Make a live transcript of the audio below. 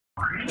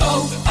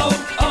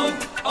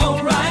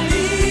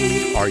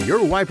O'Reilly. Are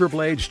your wiper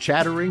blades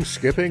chattering,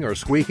 skipping, or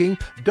squeaking?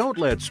 Don't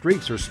let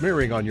streaks or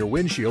smearing on your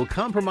windshield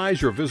compromise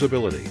your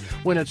visibility.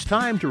 When it's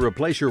time to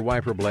replace your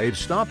wiper blades,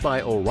 stop by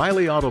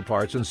O'Reilly Auto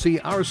Parts and see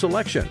our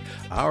selection.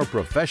 Our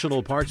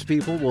professional parts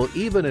people will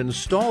even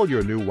install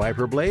your new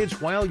wiper blades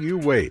while you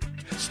wait.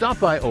 Stop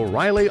by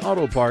O'Reilly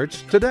Auto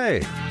Parts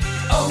today.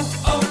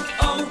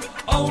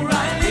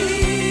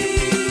 O'Reilly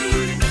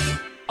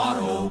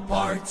Auto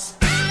Parts.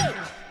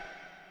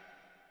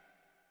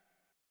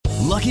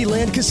 Lucky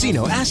Land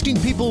Casino, asking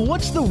people,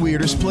 what's the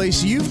weirdest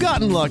place you've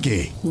gotten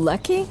lucky?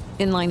 Lucky?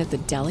 In line at the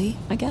deli,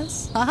 I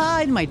guess?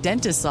 Aha, in my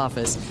dentist's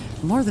office.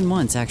 More than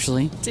once,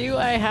 actually. Do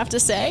I have to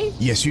say?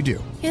 Yes, you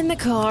do. In the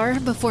car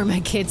before my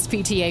kids'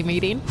 PTA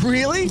meeting.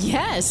 Really?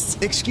 Yes.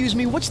 Excuse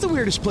me, what's the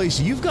weirdest place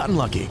you've gotten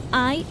lucky?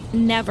 I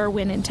never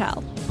win and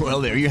tell.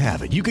 Well, there you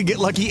have it. You can get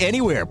lucky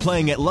anywhere,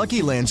 playing at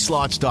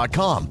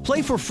LuckyLandSlots.com.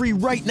 Play for free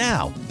right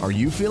now. Are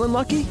you feeling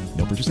lucky?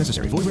 No purchase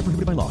necessary. Void where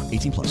prohibited by law.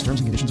 18+.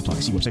 Terms and conditions apply.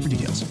 See website for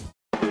details.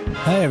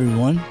 Hi,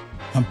 everyone.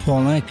 I'm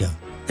Paul Anka.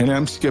 And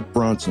I'm Skip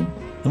Bronson.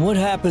 And what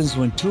happens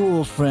when two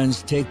old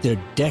friends take their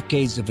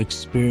decades of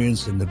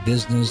experience in the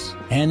business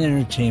and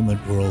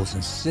entertainment worlds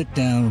and sit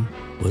down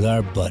with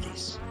our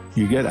buddies?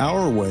 You get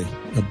Our Way,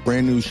 a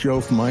brand new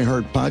show from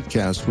iHeart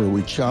Podcast where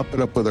we chop it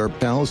up with our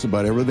pals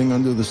about everything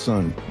under the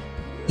sun.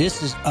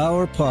 This is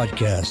our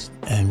podcast,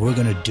 and we're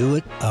going to do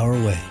it our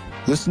way.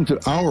 Listen to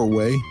Our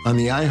Way on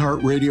the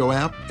iHeartRadio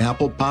app,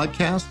 Apple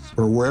Podcasts,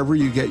 or wherever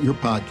you get your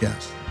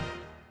podcasts.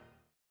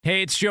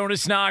 Hey, it's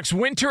Jonas Knox.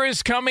 Winter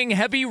is coming.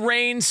 Heavy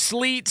rain,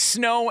 sleet,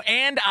 snow,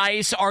 and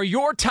ice. Are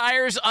your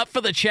tires up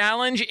for the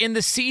challenge? In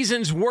the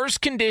season's worst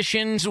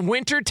conditions,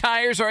 winter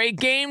tires are a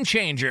game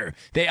changer.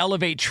 They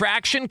elevate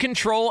traction,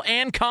 control,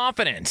 and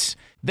confidence.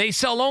 They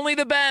sell only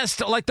the best,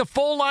 like the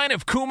full line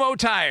of Kumho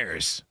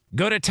tires.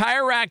 Go to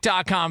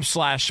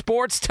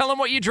TireRack.com/sports. Tell them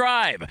what you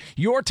drive.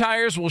 Your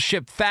tires will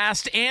ship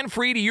fast and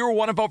free to your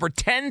one of over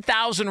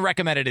 10,000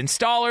 recommended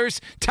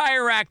installers.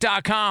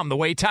 TireRack.com, the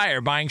way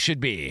tire buying should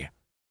be.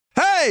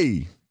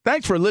 Hey,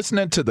 thanks for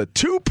listening to the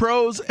Two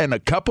Pros and a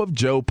Cup of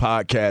Joe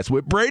podcast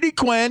with Brady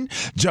Quinn,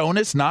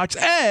 Jonas Knox,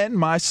 and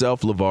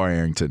myself, LeVar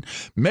Arrington.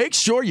 Make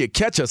sure you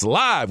catch us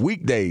live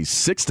weekdays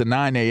 6 to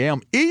 9 a.m.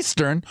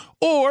 Eastern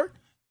or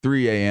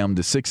 3 a.m.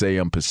 to 6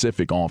 a.m.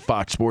 Pacific on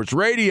Fox Sports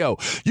Radio.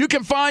 You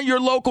can find your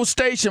local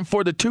station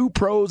for the Two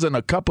Pros and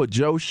a Cup of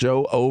Joe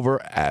show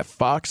over at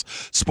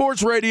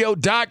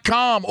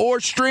foxsportsradio.com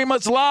or stream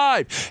us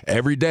live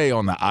every day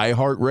on the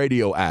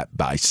iHeartRadio app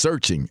by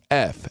searching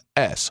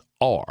FSR.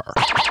 Now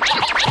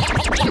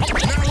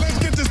let's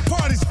get this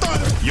party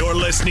started. You're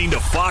listening to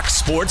Fox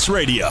Sports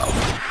Radio.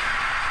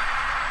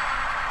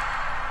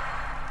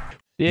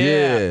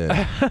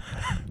 Yeah.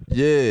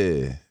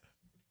 Yeah.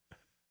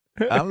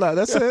 I'm like,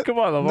 that's it. Come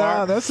on, LeVar.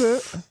 Nah, that's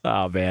it.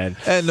 Oh, man.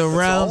 And the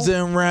rounds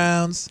and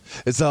rounds,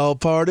 it's all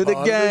part of the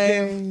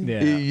game.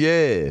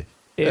 Yeah.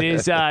 It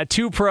is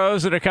Two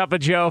Pros and a Cup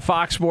of Joe,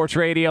 Fox Sports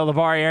Radio.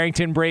 LeVar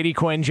Arrington, Brady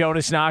Quinn,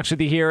 Jonas Knox with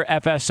you here,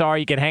 FSR.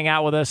 You can hang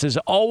out with us as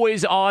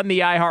always on the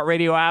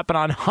iHeartRadio app and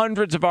on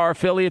hundreds of our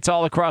affiliates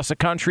all across the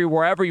country,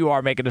 wherever you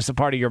are, making us a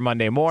part of your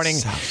Monday morning.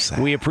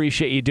 We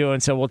appreciate you doing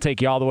so. We'll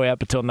take you all the way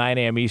up until 9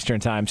 a.m. Eastern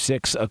Time,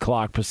 6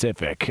 o'clock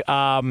Pacific.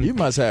 You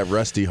must have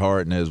Rusty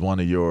Harden as one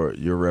of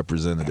your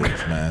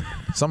representatives, man.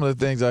 Some of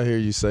the things I hear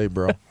you say,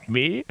 bro.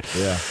 Me?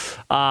 Yeah.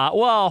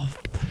 Well,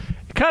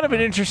 kind of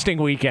an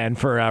interesting weekend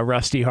for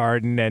Rusty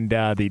Harden and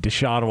the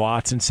Deshaun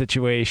Watson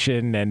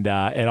situation and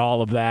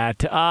all of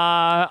that.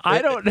 I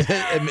don't.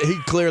 He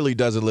clearly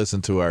doesn't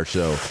listen to our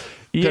show.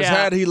 Because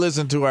had he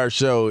listened to our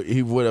show,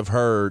 he would have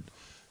heard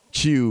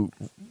Q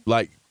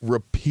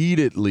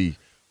repeatedly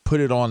put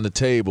it on the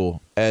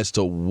table as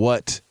to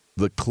what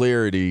the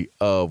clarity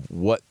of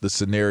what the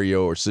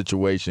scenario or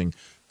situation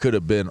could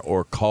have been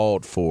or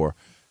called for,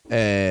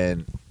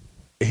 and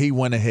he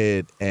went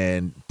ahead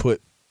and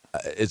put.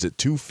 Is it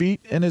 2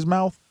 feet in his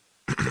mouth?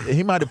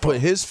 He might have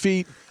put his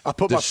feet. I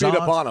put my feet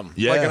up on him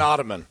like an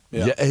ottoman.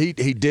 Yeah, he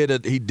did a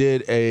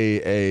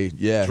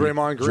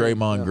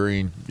Draymond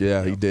Green.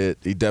 Yeah, he did.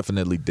 He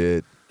definitely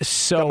did.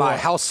 So got my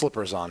house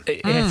slippers on.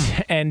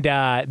 And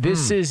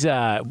this is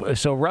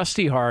so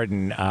Rusty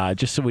Harden,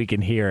 just so we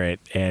can hear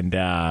it and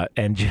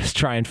just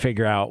try and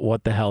figure out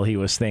what the hell he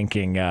was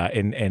thinking,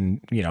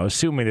 and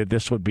assuming that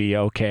this would be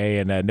okay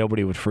and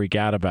nobody would freak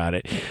out about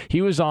it.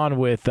 He was on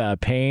with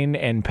Payne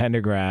and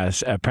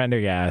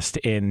Pendergast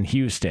in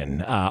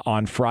Houston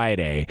on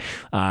Friday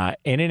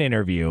in an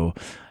interview,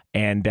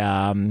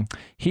 and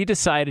he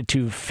decided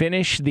to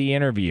finish the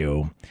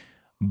interview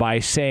by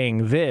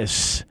saying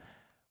this,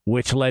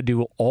 which led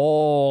to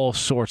all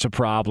sorts of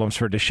problems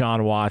for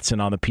Deshaun Watson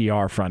on the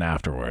PR front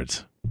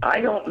afterwards. I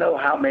don't know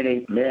how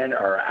many men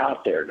are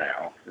out there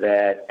now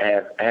that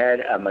have had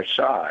a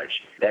massage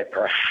that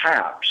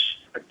perhaps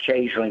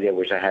occasionally there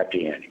was a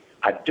happy ending.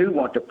 I do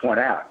want to point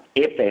out,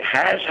 if it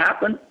has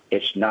happened,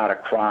 it's not a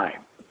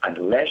crime.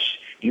 Unless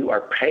you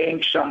are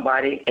paying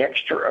somebody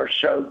extra or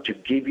so to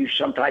give you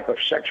some type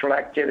of sexual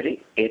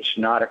activity, it's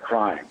not a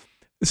crime.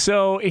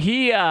 So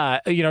he,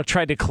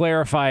 tried to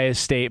clarify his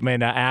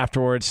statement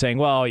afterwards, saying,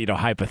 "Well,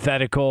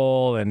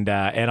 hypothetical and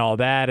all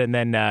that." And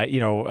then,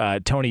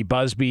 Tony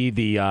Busby,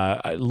 the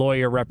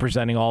lawyer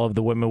representing all of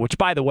the women, which,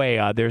 by the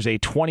way, there's a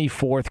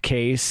 24th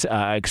case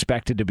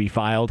expected to be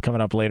filed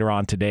coming up later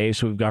on today.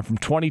 So we've gone from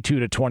 22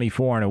 to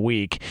 24 in a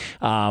week.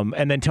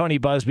 And then Tony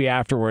Busby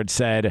afterwards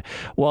said,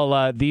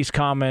 "Well, these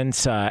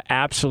comments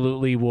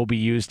absolutely will be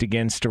used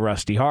against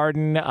Rusty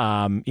Hardin.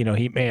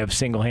 He may have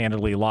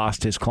single-handedly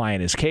lost his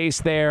client his case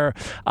there."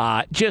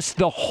 Just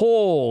the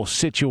whole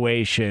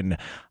situation.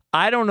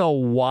 I don't know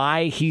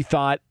why he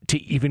thought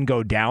to even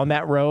go down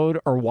that road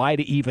or why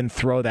to even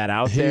throw that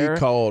out there. He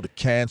called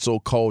cancel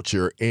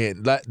culture,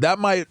 and that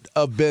might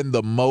have been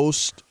the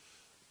most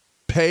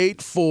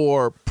paid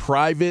for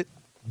private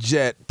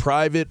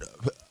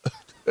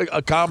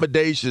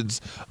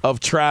accommodations of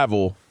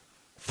travel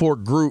for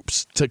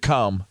groups to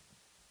come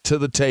to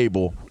the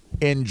table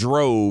in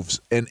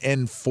droves and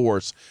in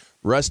force.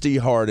 Rusty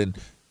Hardin,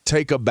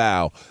 take a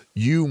bow.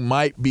 You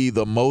might be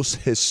the most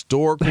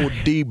historical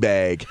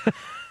D-bag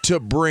to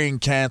bring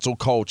cancel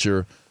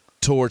culture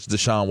towards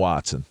Deshaun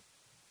Watson.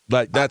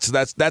 Like that's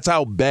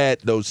how bad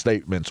those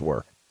statements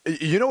were.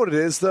 You know what it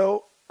is,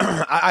 though?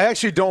 I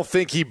actually don't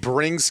think he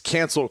brings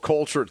cancel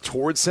culture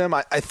towards him.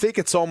 I think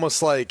it's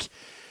almost like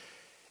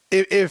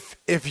if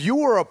you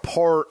were a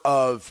part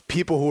of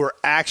people who are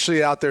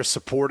actually out there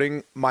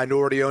supporting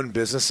minority-owned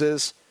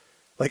businesses,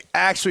 like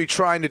actually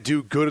trying to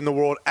do good in the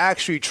world,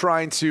 actually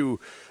trying to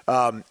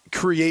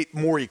create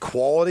more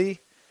equality,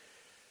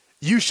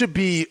 you should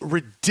be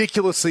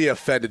ridiculously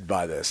offended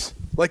by this.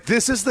 Like,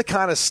 this is the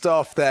kind of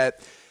stuff that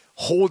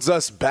holds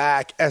us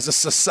back as a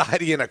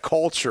society and a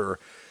culture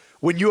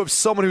when you have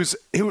someone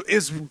who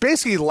is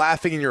basically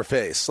laughing in your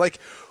face. Like,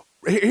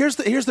 here's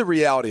the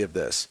reality of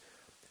this.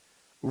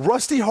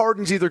 Rusty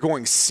Hardin's either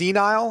going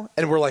senile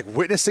and we're like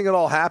witnessing it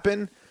all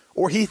happen,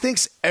 or he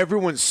thinks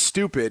everyone's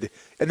stupid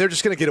and they're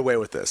just going to get away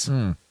with this.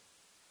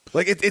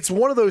 Like, it's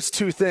one of those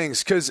two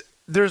things, because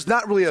there's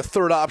not really a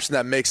third option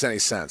that makes any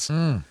sense.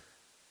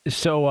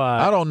 So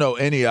I don't know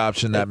any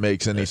option that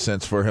makes any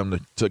sense for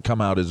him to come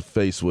out his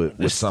face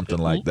with something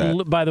like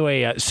that. By the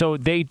way, so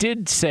they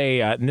did say,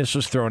 and this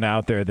was thrown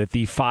out there, that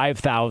the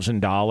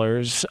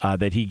 $5,000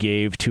 that he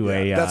gave to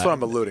that's what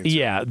I'm alluding to.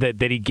 Yeah,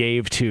 that he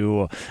gave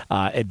to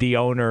the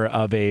owner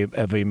of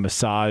a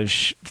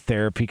massage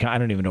therapy. I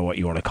don't even know what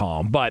you want to call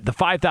him, but the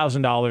 $5,000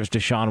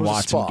 Deshaun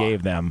Watson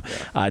gave them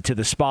to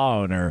the spa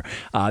owner,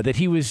 that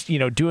he was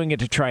doing it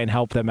to try and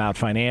help them out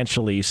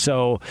financially.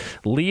 So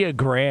Leah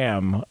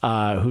Graham,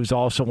 who's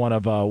also one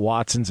of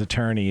Watson's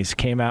attorneys,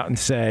 came out and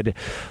said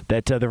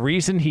that the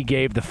reason he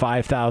gave the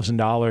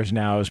 $5,000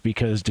 now is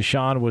because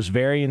Deshaun was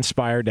very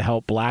inspired to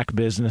help black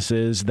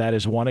businesses. That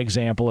is one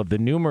example of the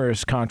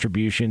numerous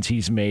contributions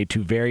he's made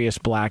to various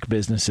black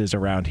businesses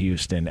around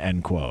Houston,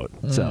 end quote.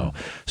 So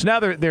now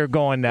they're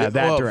going that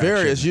direction.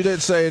 Various. You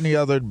didn't say any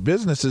other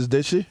businesses,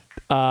 did she?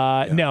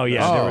 No,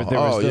 yeah.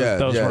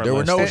 There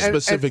were no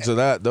specifics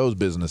of those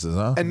businesses,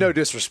 huh? And no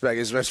disrespect.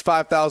 Is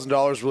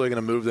 $5,000 really going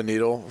to move the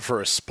needle for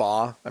a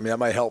spa? I mean, that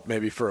might help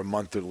maybe for a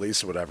month at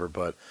least or whatever.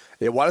 But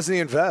why doesn't he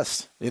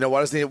invest? Why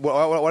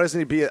doesn't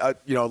he be a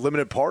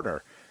limited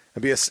partner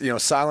and be a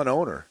silent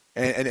owner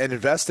and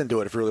invest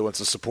into it if he really wants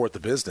to support the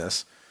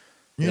business?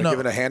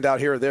 Giving a handout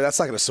here or there, that's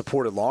not going to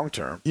support it long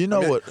term.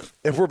 What?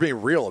 If we're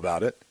being real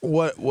about it.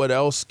 What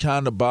else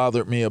kind of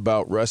bothered me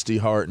about Rusty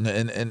Hardin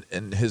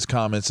and his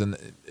comments, and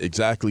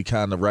exactly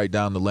kind of right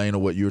down the lane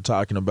of what you were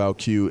talking about,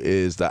 Q,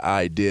 is the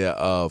idea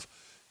of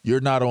you're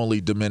not only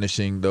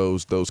diminishing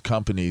those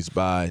companies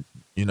by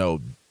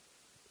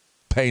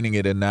painting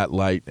it in that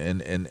light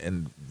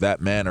and that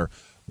manner,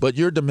 but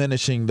you're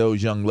diminishing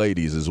those young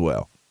ladies as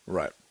well.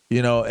 Right.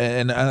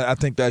 And I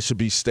think that should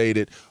be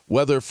stated,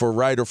 whether for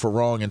right or for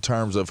wrong in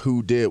terms of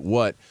who did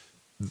what.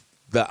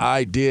 The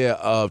idea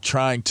of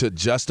trying to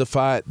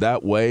justify it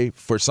that way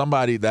for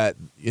somebody that,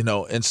 in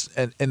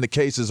the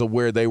cases of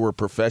where they were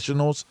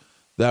professionals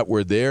that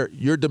were there,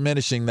 you're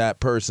diminishing that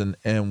person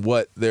and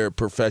what their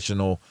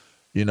professional,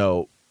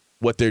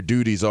 what their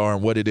duties are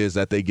and what it is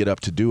that they get up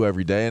to do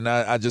every day. And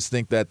I just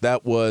think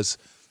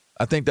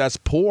I think that's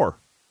poor.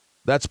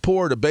 That's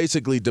poor to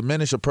basically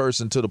diminish a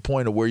person to the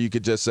point of where you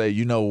could just say,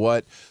 you know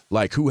what,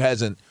 like who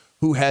hasn't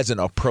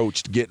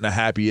approached getting a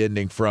happy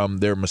ending from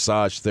their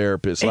massage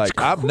therapist? Like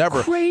I've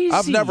never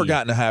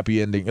gotten a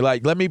happy ending.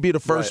 Like, let me be the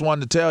first one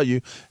to tell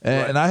you.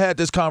 And I had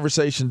this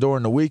conversation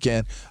during the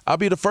weekend. I'll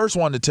be the first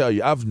one to tell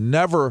you, I've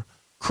never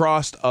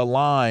crossed a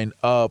line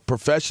of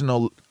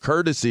professional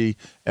courtesy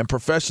and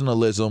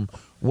professionalism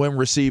when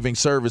receiving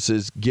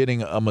services,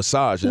 getting a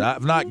massage. And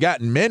I've not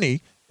gotten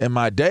many in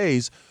my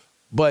days,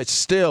 but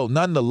still,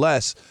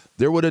 nonetheless,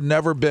 there would have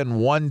never been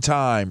one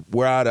time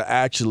where I'd have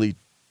actually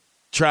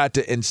tried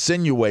to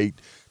insinuate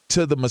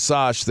to the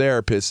massage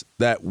therapist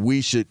that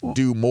we should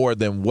do more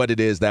than what it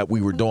is that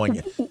we were doing.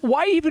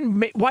 Why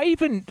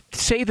even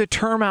say the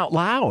term out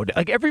loud?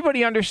 Like,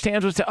 everybody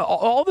understands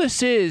all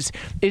this is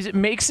it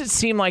makes it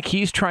seem like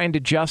he's trying to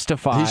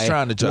justify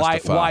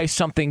why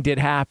something did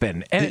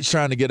happen. And he's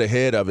trying to get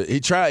ahead of it. He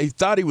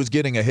thought he was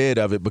getting ahead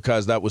of it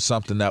because that was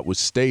something that was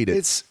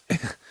stated.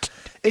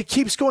 It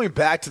keeps going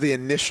back to the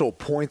initial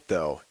point,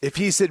 though. If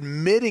he's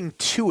admitting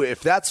to it,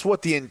 if that's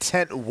what the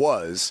intent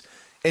was,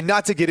 and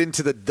not to get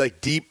into the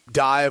deep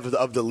dive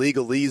of the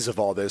legalese of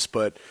all this,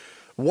 but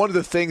one of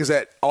the things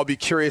that I'll be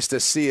curious to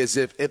see is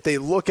if they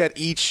look at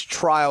each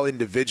trial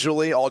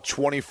individually, all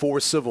 24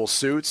 civil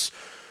suits,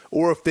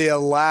 or if they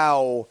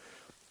allow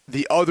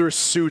the other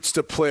suits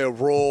to play a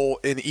role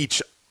in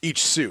each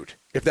suit,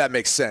 if that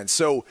makes sense.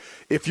 So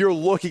if you're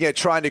looking at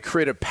trying to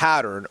create a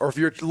pattern, or if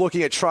you're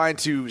looking at trying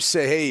to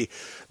say, hey,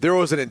 there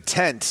was an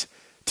intent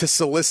to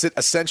solicit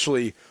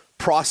essentially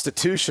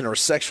prostitution or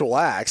sexual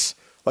acts,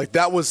 like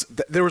there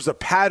was a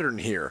pattern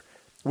here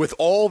with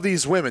all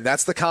these women.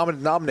 That's the common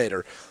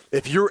denominator.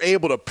 If you're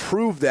able to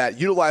prove that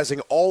utilizing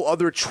all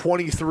other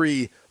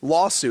 23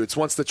 lawsuits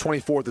once the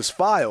 24th is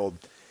filed,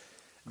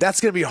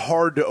 that's going to be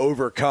hard to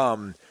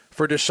overcome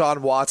for Deshaun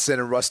Watson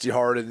and Rusty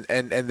Hardin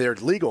and their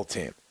legal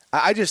team.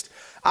 I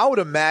would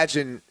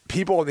imagine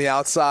people on the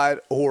outside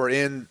who are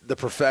in the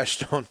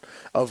profession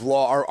of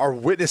law are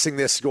witnessing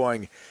this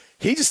going,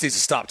 he just needs to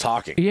stop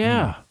talking.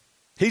 Yeah.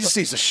 He just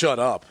needs to shut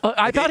up.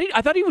 I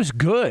thought he was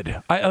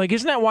good.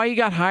 Isn't that why he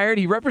got hired?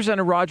 He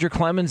represented Roger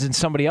Clemens and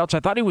somebody else. I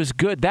thought he was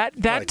good. That's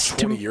like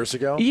 20 years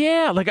ago.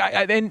 Yeah,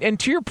 and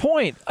to your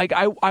point,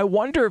 I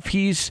wonder if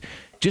he's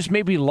just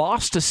maybe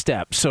lost a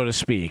step, so to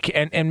speak,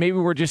 and maybe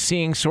we're just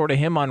seeing sort of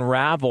him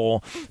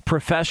unravel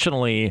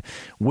professionally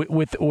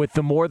with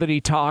the more that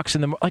he talks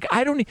and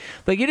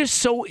it is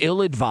so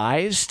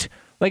ill-advised.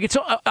 Like, it's,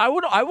 I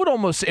would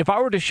almost, if I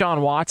were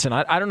Deshaun Watson,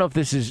 I don't know if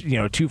this is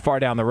too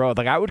far down the road.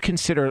 Like, I would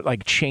consider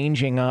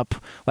changing up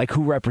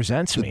who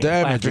represents me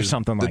after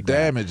something like that. The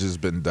damage has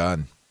been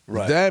done.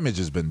 Right. The damage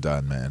has been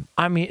done, man.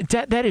 I mean,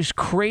 that is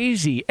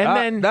crazy.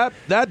 And then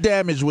that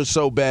damage was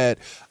so bad.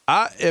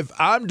 If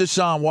I'm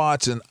Deshaun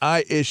Watson,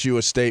 I issue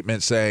a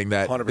statement saying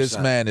that 100%. This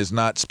man is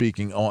not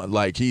speaking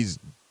on, he's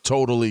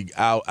totally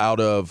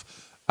out of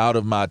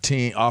my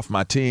team, off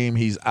my team.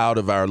 He's out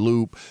of our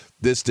loop.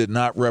 This did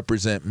not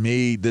represent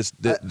me.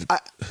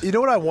 You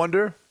know what I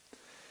wonder?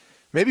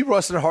 Maybe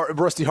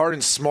Rusty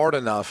Hardin's smart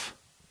enough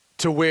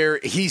to where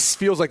he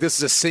feels like this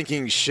is a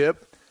sinking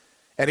ship,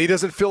 and he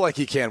doesn't feel like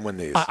he can win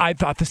these. I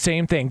thought the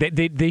same thing.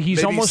 He's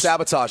maybe almost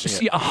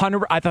sabotaging it.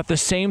 100. I thought the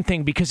same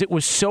thing because it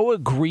was so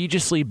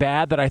egregiously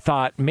bad that I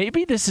thought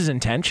maybe this is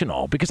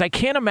intentional. Because I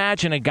can't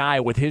imagine a guy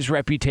with his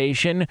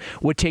reputation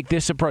would take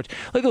this approach.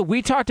 Look,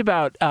 we talked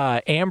about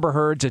Amber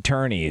Heard's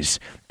attorneys,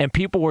 and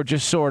people were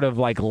just sort of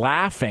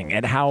laughing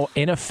at how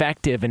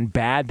ineffective and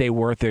bad they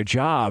were at their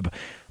job.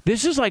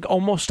 This is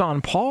almost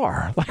on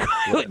par.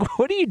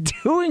 What are you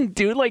doing,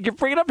 dude? You're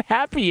bringing up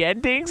happy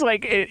endings,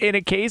 in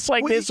a case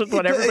like this with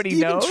what everybody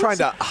knows. Trying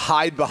to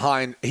hide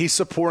behind he's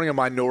supporting a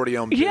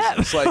minority-owned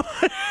business. Yeah.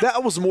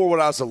 That was more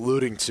what I was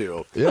alluding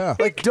to. Yeah.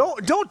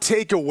 Don't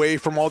take away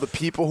from all the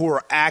people who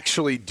are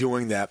actually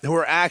doing that, who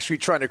are actually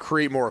trying to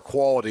create more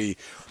equality,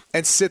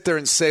 and sit there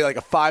and say a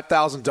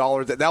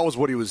 $5,000 that was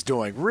what he was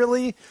doing.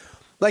 Really?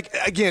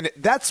 Again,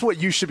 that's what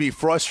you should be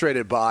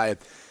frustrated by.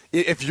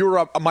 If you're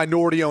a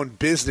minority-owned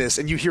business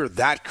and you hear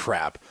that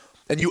crap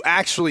and you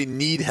actually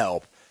need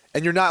help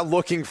and you're not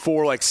looking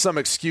for some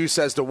excuse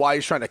as to why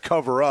he's trying to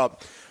cover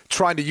up,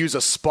 trying to use a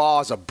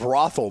spa as a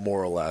brothel,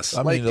 more or less.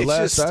 I mean, the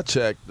last I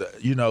checked,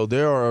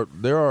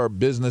 there are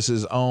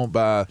businesses owned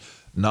by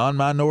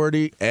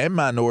non-minority and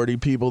minority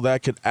people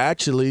that could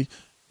actually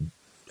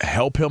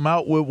help him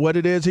out with what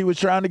it is he was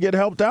trying to get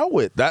helped out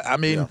with.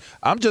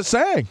 I'm just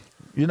saying,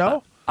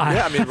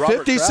 Yeah, I mean,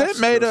 Robert 50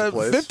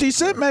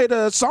 Cent made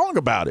a song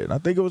about it. I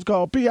think it was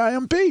called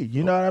PIMP.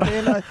 You know what I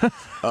mean?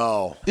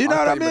 You know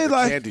what I mean?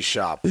 Candy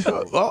Shop.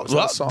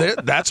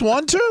 That's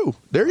one too.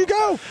 There you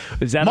go.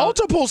 Is that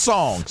multiple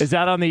songs? Is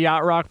that on the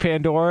Yacht Rock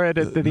Pandora?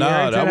 That wasn't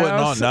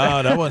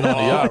on the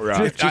Yacht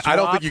Rock. I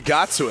don't think you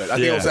got to it. I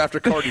think it was after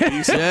Cardi B.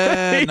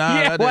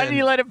 Why didn't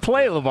you let it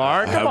play,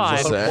 Lamar? Come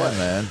on,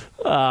 man.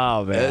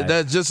 Oh man,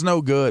 that's just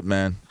no good,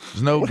 man. It's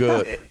no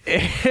good.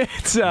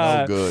 It's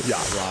no good.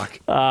 Yacht Rock.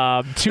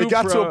 It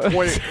got to a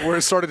point where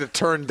it started to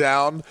turn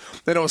down.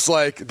 Then it was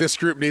this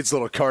group needs a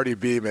little Cardi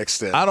B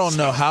mixed in. I don't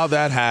know how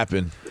that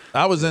happened.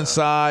 I was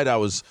inside. I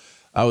was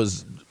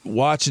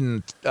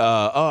watching.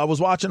 I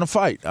was watching a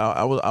fight.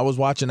 I was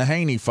watching a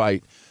Haney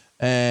fight,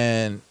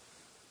 and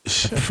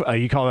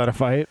you call that a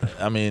fight?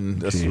 I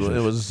mean,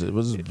 it was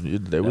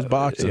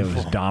boxing. It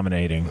was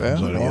dominating.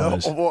 Yeah.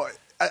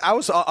 I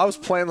was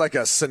playing a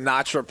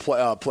Sinatra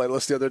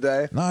playlist the other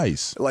day.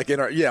 Nice. It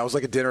was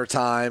a dinner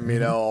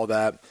time, all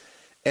that.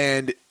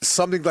 And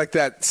something like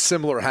that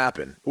similar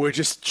happened. We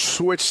just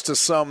switched to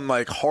some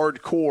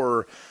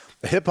hardcore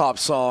hip hop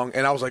song,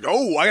 and I was like,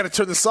 "Oh, I got to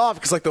turn this off,"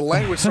 because the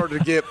language started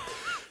to get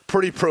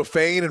pretty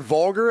profane and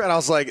vulgar, and I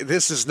was like,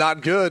 "This is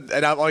not good."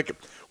 And I'm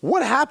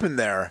What happened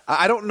there?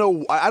 I don't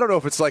know. I don't know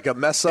if it's like a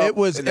mess up. It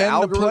was in the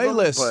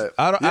playlist.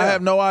 I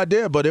have no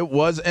idea, but it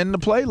was in the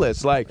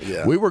playlist. Like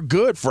we were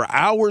good for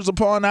hours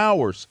upon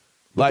hours.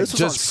 Like this was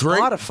just on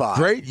great, Spotify.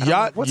 great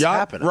yacht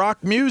happening?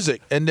 rock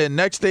music, and then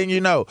next thing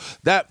you know,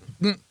 that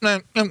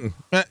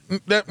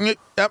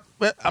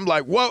I'm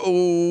like,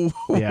 whoa,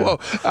 whoa!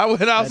 I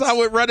went outside. I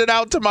went running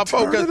out to my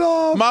phone.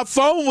 My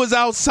phone was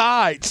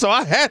outside, so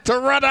I had to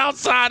run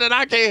outside, and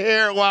I can't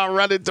hear it while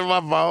running to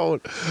my phone.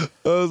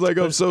 I was like,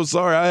 I'm so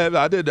sorry.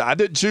 I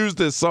didn't choose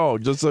this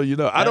song. Just so you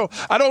know, I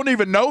don't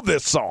even know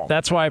this song.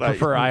 That's why I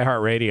prefer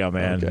iHeartRadio,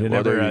 man. Okay,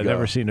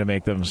 Never seem to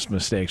make those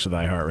mistakes with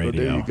iHeartRadio. Well,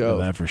 there you go.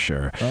 That for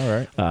sure. All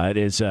right. It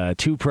is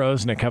 2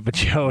 pros and a cup of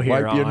Joe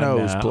here. Wipe your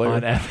nose, player.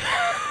 On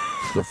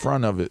the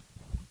front of it.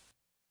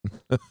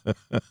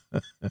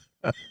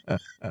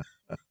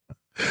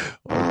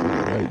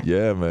 Right.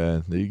 Yeah,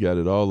 man. You got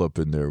it all up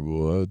in there,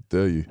 boy. I'll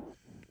tell you.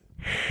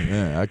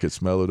 Man, I could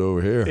smell it over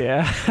here.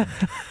 Yeah.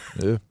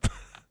 Yeah.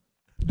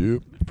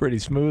 Yep. Pretty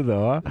smooth,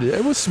 though, huh? Yeah,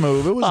 it was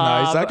smooth. It was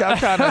nice. I'm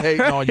kind of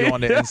hating on you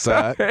on the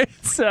inside. Right,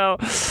 so,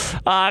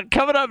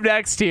 coming up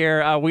next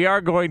here, we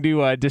are going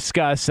to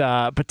discuss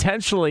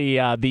potentially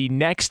the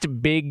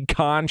next big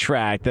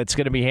contract that's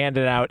going to be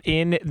handed out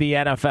in the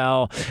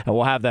NFL, and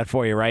we'll have that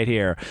for you right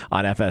here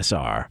on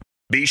FSR.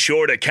 Be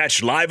sure to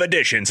catch live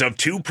editions of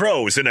 2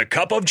 Pros and a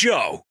Cup of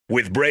Joe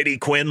with Brady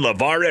Quinn,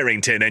 LeVar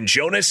Arrington, and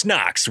Jonas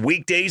Knox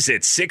weekdays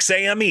at 6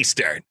 a.m.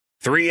 Eastern,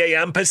 3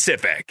 a.m.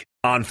 Pacific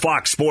on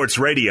Fox Sports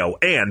Radio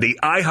and the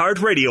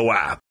iHeartRadio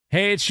app.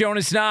 Hey, it's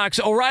Jonas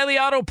Knox. O'Reilly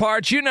Auto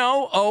Parts, you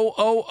know,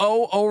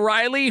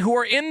 O'Reilly, who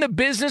are in the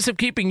business of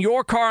keeping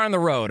your car on the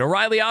road.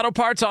 O'Reilly Auto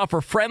Parts offer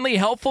friendly,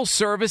 helpful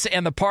service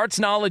and the parts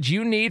knowledge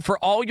you need for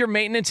all your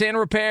maintenance and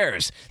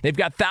repairs. They've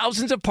got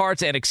thousands of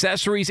parts and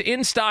accessories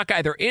in stock,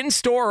 either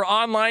in-store or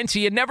online, so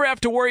you never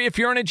have to worry if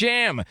you're in a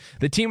jam.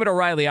 The team at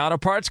O'Reilly Auto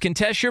Parts can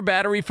test your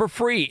battery for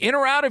free, in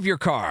or out of your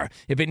car.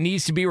 If it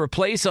needs to be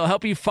replaced, they'll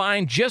help you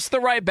find just the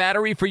right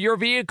battery for your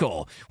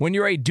vehicle. When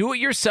you're a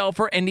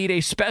do-it-yourselfer and need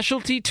a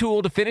specialty tool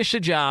to finish the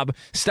job,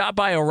 stop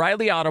by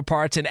O'Reilly Auto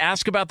Parts and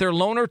ask about their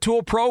loaner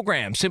tool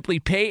program. Simply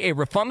pay a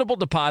refundable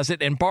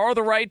deposit and borrow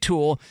the right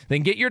tool,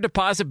 then get your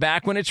deposit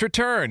back when it's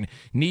returned.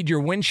 Need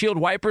your windshield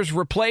wipers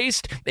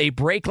replaced, a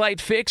brake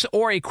light fix,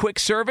 or a quick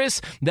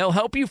service? They'll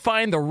help you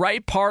find the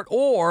right part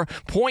or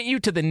point you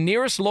to the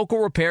nearest local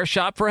repair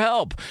shop for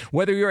help.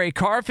 Whether you're a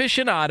car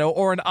aficionado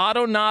or an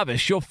auto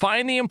novice, you'll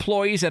find the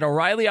employees at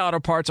O'Reilly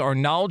Auto Parts are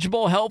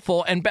knowledgeable,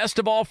 helpful, and best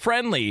of all,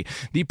 friendly.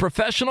 The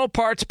professional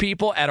parts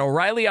people at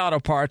O'Reilly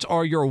Auto Parts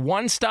are your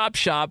one-stop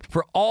shop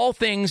for all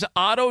things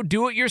auto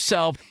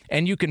do-it-yourself,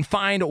 and you can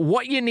find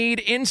what you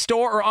need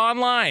in-store or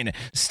online.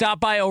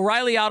 Stop by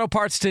O'Reilly Auto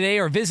Parts today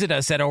or visit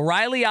us at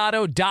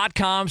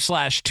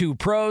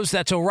O'ReillyAuto.com/2pros.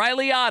 That's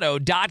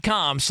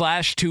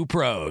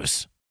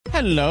O'ReillyAuto.com/2pros.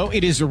 Hello,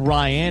 it is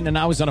Ryan, and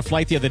I was on a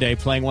flight the other day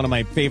playing one of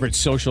my favorite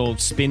social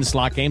spin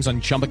slot games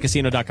on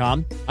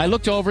ChumbaCasino.com. I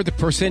looked over at the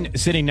person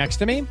sitting next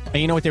to me, and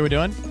you know what they were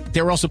doing?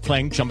 They were also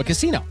playing Chumba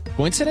Casino.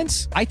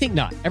 Coincidence? I think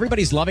not.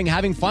 Everybody's loving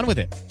having fun with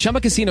it. Chumba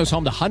Casino is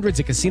home to hundreds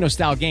of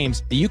casino-style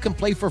games that you can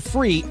play for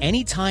free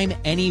anytime,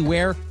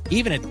 anywhere,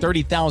 even at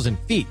 30,000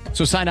 feet.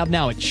 So sign up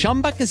now at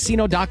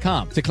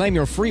ChumbaCasino.com to claim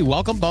your free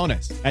welcome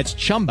bonus. That's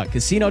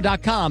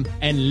ChumbaCasino.com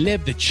and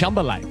live the Chumba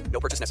life. No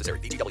purchase necessary.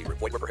 VGW.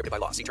 Void where prohibited by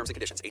law. See terms and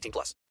conditions.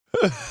 18+.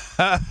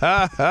 Come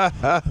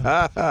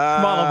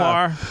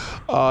on,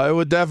 LeVar. It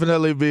would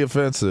definitely be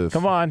offensive.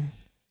 Come on.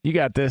 You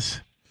got this.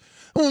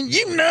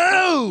 You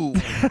know.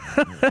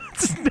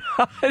 That's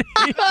not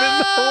even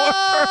the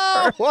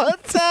word.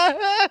 What the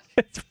heck?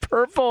 It's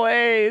Purple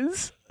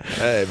Haze.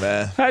 Hey,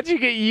 man. How'd you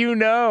get you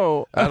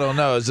know? I don't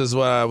know. It's just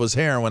what I was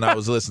hearing when I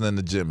was listening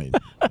to Jimmy.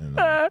 You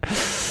know.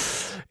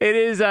 It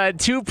is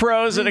 2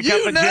 pros and a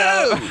cup of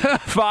Joe.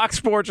 Fox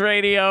Sports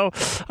Radio.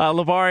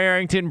 LeVar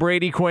Arrington,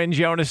 Brady Quinn,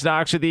 Jonas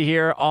Knox with you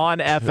here on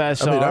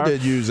FSR. I mean, I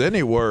didn't use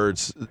any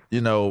words.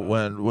 You know,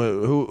 when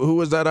who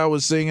was that I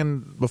was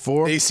singing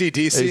before?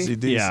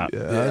 AC/DC. Yeah, I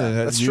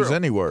didn't use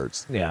any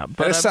words. Yeah,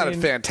 but it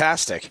sounded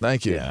fantastic.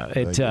 Thank you.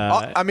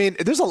 Yeah, I mean,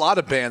 there's a lot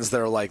of bands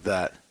that are like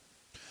that.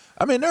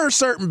 I mean, there are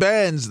certain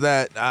bands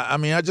that, I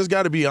mean, I just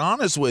got to be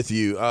honest with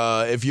you.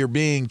 If you're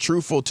being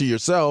truthful to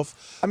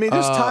yourself. I mean,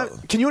 there's time.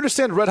 Can you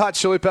understand Red Hot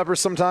Chili Peppers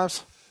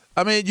sometimes?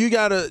 I mean, you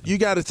gotta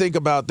think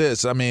about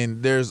this. I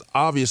mean, there's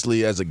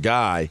obviously, as a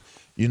guy,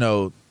 you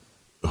know,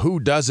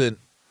 who doesn't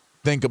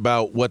think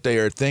about what they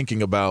are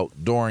thinking about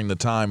during the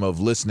time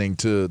of listening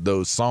to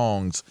those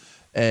songs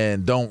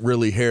and don't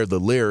really hear the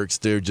lyrics.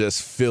 They're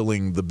just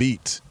feeling the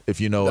beat,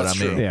 if you know what I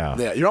mean. True.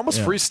 Yeah, you're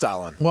almost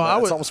freestyling. Well, I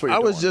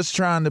was just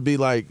trying to be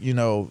like, you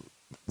know,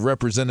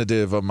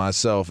 representative of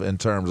myself in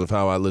terms of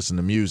how I listen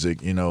to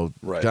music, you know,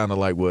 kind of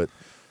like what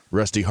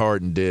Rusty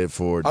Hardin did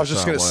for. I was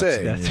just going to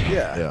say,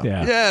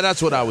 yeah,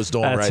 that's what I was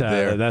doing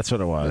there. That's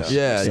what it was.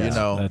 Yeah, you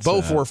know,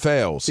 both were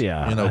fails.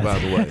 Yeah, you know, by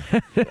the way,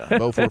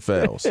 both were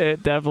fails.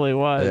 It definitely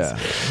was. Yeah,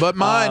 but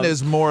mine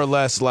is more or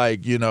less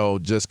like, you know,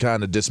 just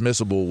kind of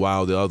dismissible,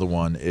 while the other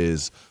one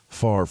is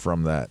far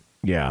from that.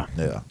 Yeah,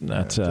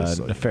 that's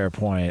a fair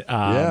point. We've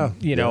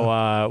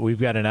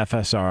got an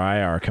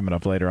FSR-IR coming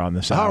up later on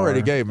this hour. I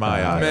already gave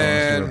my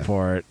man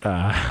report.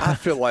 I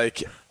feel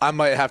like I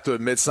might have to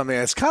admit something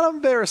that's kind of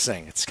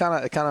embarrassing. It's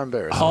kind of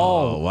embarrassing.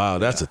 Oh wow,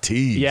 that's a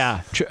tease.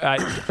 Yeah,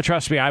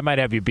 trust me, I might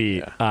have you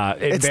beat.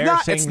 It's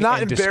not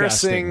embarrassing.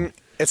 Disgusting.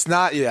 It's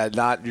not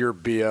your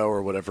BO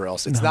or whatever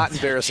else. It's not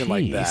embarrassing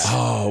like that.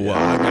 Oh, well,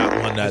 I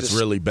got one that's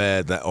really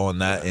bad on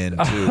that end,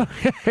 too.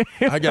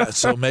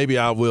 So maybe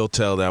I will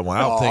tell that one.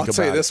 I'll think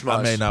about it.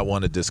 I may not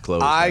want to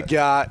disclose I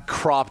got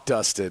crop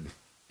dusted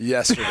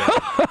yesterday.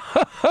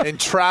 And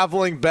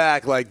traveling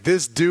back, like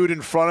this dude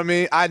in front of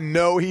me, I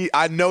know he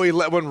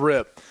let one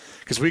rip.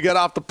 Because we got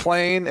off the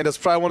plane, and it's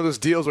probably one of those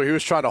deals where he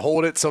was trying to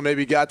hold it so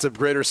maybe he got to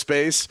greater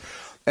space.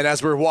 And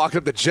as we were walking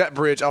up the jet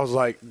bridge, I was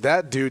like,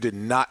 that dude did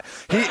not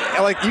 – you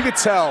could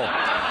tell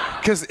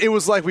because it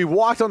was like we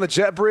walked on the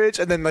jet bridge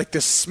and then, like,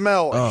 the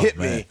smell hit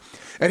me.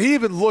 And he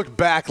even looked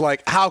back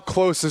like, how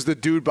close is the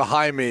dude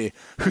behind me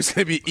who's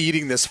going to be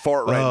eating this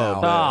fart right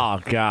now? Oh,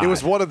 God. It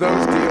was one of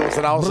those deals,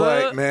 and I was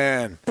like,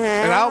 man.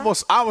 And I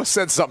almost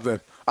said something.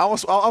 I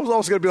was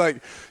almost going to be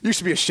like, you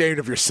should be ashamed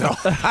of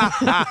yourself. Well,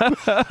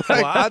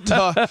 I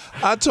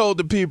told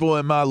the people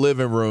in my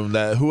living room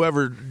that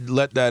whoever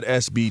let that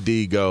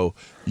SBD go,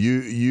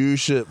 you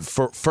should,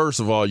 first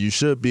of all, you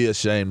should be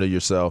ashamed of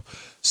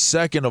yourself.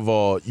 Second of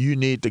all, you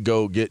need to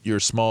go get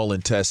your small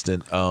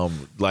intestine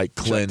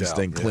cleansed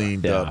and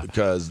cleaned up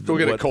because go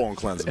get a colon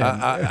cleanser.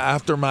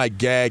 After my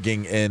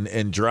gagging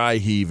and dry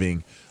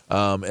heaving,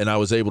 and I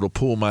was able to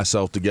pull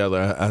myself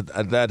together,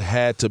 that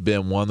had to have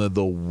been one of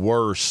the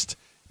worst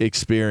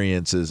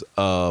experiences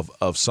of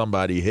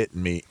somebody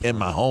hitting me in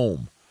my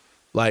home.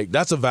 Like,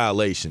 that's a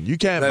violation. You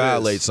can't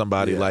violate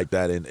somebody like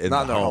that in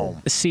Not the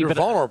home. See, You're but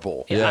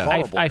vulnerable.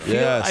 I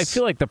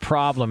feel like the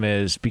problem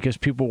is because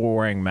people were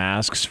wearing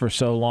masks for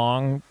so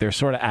long, they're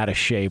sort of out of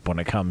shape when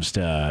it comes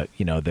to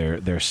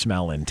their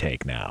smell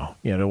intake now.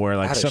 To where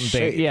like some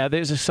things,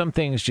 there's some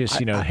things just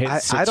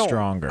sit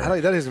stronger.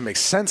 That doesn't make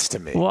sense to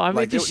me. Well, I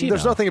mean,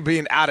 there's nothing of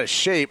being out of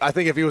shape. I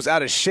think if he was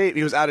out of shape,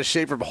 he was out of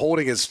shape from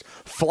holding his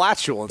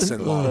flatulence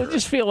in longer. I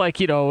just feel like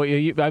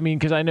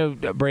because I know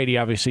Brady,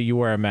 obviously you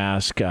wear a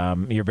mask.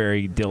 You're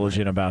very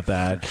diligent about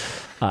that.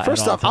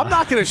 First off, I'm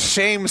not going to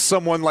shame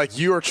someone like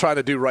you are trying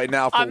to do right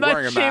now for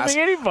wearing a mask. I'm not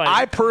shaming anybody.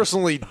 I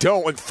personally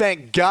don't, and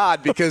thank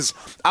God, because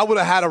I would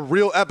have had a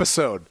real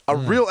episode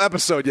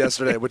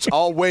yesterday, which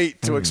I'll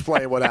wait to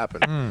explain what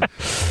happened.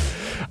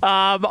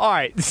 All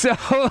right, so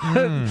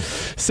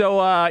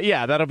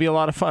that'll be a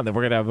lot of fun. Then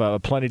we're gonna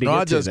have plenty to get to.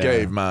 I just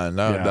gave mine.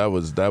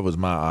 That was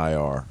my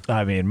IR.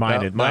 I mean,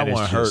 mine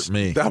one hurt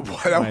me.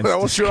 That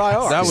was your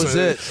IR. That was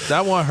it.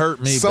 That one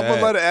hurt me. Someone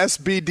bad. let an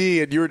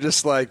SBD, and you were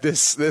just like,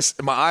 this.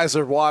 My eyes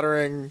are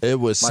watering. It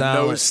was my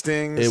silent. nose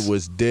stings. It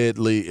was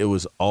deadly. It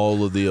was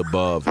all of the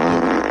above.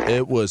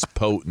 It was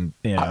potent.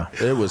 Yeah,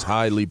 it was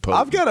highly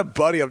potent. I've got a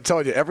buddy. I'm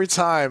telling you, every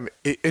time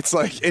it's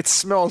like it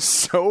smells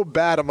so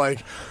bad. I'm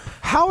like,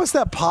 how is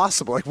that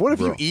possible? Like, what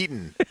have you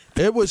eaten?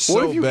 It was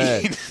so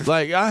bad.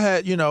 Like I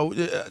had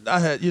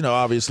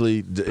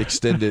obviously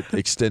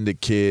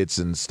extended kids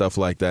and stuff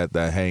like that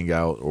hang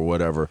out or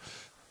whatever.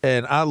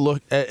 And I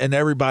looked and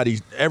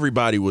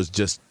everybody was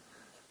just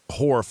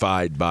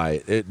horrified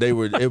by it.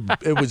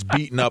 It was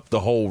beating up the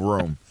whole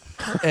room.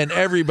 And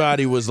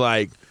everybody was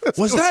like,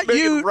 Was that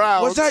you?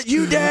 Was that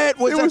you, Dad?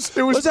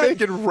 It was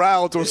making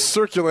rounds. It was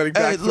circulating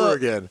back through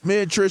again. Me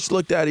and Trish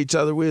looked at each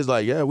other. We was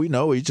like, yeah, we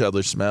know each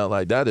other's smell.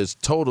 Like, that is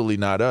totally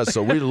not us.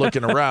 So we're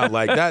looking around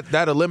like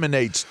that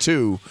eliminates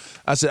two.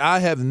 I said, I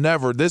have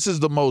never, this is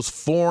the most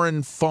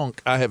foreign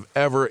funk I have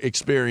ever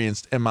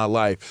experienced in my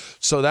life.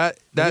 So that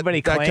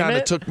kind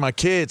of took my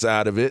kids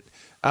out of it.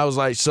 I was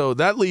like, so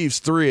that leaves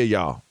three of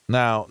y'all.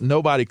 Now,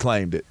 nobody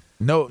claimed it.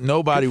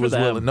 Nobody was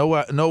willing. No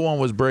one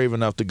was brave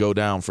enough to go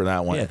down for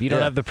that one. Yeah, if you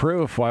don't have the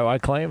proof, why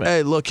claim it?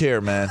 Hey, look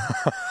here, man.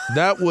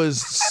 That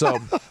was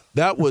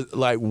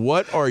like,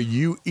 what are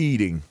you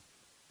eating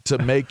to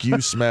make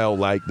you smell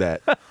like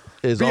that?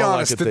 Is Be all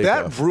honest, I could did think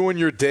that of. ruin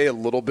your day a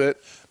little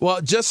bit? Well,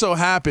 it just so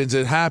happens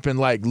it happened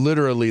like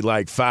literally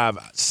like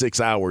 5-6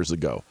 hours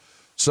ago.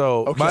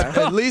 So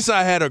at least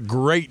I had a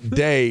great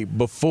day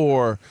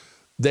before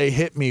they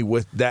hit me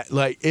with that.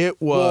 Like, it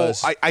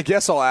was. Well, I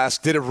guess I'll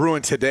ask, did it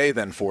ruin today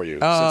then for you,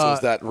 since it was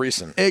that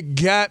recent? It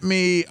got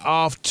me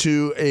off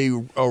to a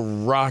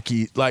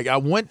rocky, like, I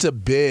went to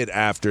bed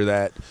after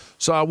that.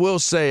 So I will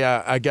say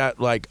I got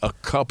like a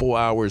couple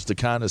hours to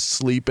kind of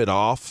sleep it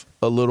off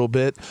a little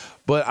bit.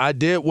 But I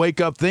did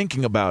wake up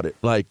thinking about it.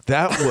 Like,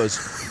 that was,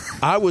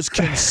 I was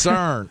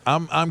concerned.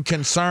 I'm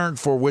concerned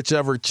for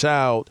whichever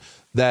child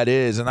that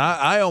is. And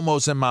I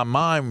almost in my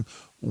mind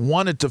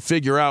wanted to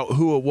figure out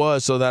who it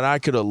was so that I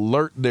could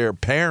alert their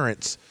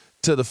parents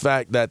to the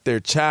fact that their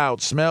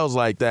child smells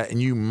like that,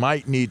 and you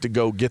might need to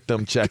go get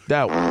them checked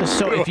out.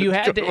 So if you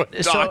had to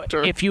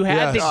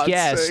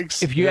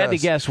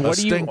guess, what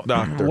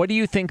do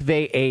you think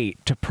they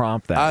ate to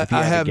prompt that?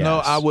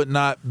 I would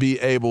not be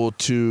able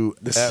to.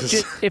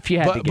 If you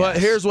had to guess. But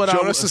here's what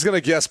Jonas is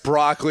going to guess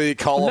broccoli,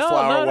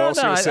 cauliflower.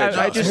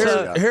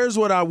 No. Here's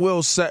what I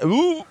will say.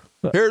 Ooh.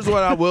 Here's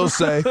what I will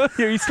say.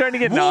 You're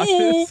starting to get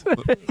nauseous.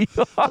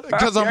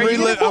 Because I'm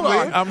reliving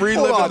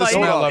the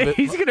smell of it.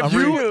 He's gonna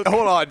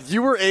hold on.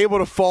 You were able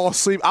to fall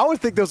asleep. I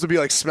would think those would be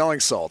like smelling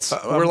salts,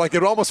 where like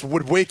it almost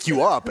would wake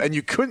you up and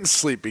you couldn't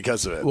sleep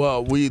because of it.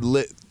 Well, we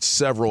lit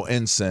several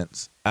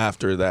incense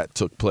after that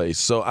took place,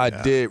 so I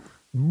did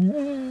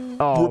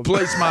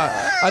replace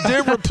my. I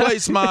did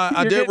replace my.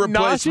 I did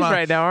replace my.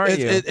 Right now, aren't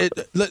you?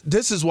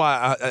 This is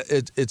why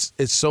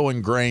it's so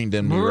ingrained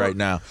in me right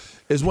now.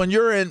 Is when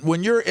you're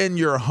in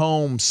your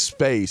home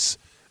space,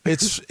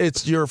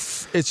 it's your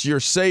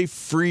safe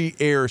free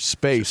air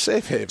space,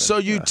 safe haven. So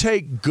you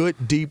take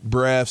good deep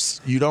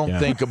breaths. You don't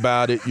think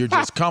about it. You're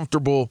just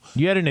comfortable.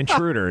 You had an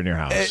intruder in your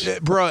house,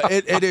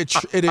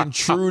 it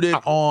intruded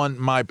on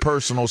my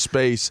personal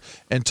space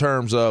in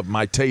terms of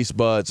my taste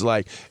buds.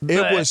 Like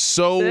it was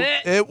so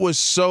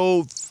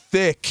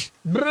thick.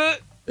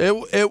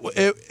 It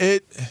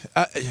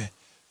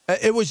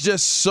was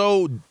just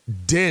so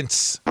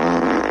dense.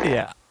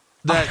 Yeah.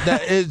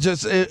 That it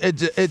just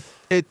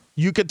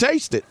you could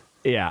taste it.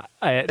 Yeah,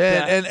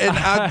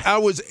 I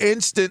was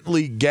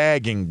instantly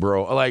gagging,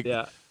 bro. Like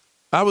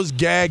I was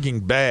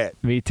gagging bad.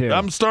 Me too.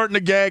 I'm starting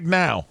to gag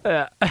now.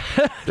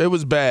 It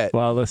was bad.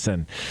 Well,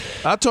 listen,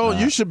 I told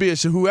you should be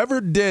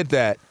whoever did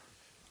that.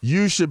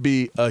 You should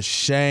be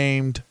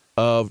ashamed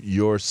of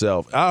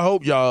yourself. I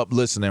hope y'all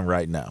listening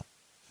right now.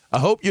 I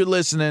hope you're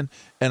listening,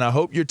 and I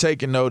hope you're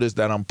taking notice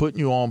that I'm putting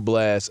you on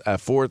blast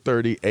at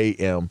 4:30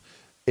 a.m.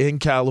 in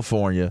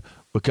California,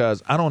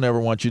 because I don't ever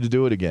want you to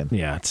do it again.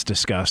 Yeah, it's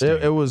disgusting.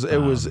 It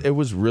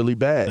was really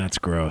bad. That's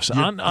gross.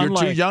 You're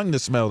too young to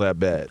smell that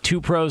bad. Two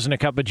Pros and a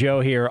Cup of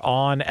Joe here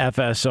on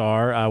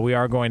FSR. We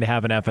are going to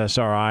have an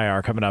FSR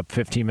IR coming up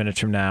 15 minutes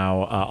from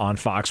now on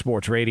Fox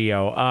Sports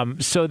Radio.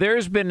 So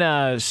there's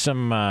been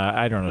some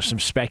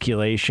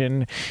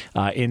speculation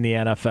in the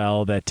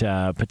NFL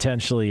that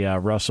potentially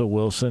Russell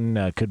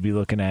Wilson could be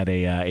looking at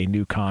a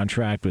new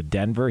contract with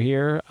Denver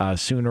here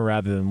sooner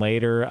rather than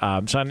later.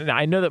 So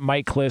I know that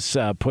Mike Klis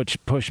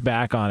pushed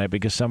back on it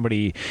because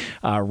somebody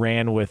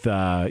ran with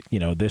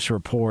this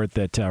report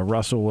that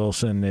Russell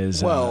Wilson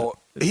is.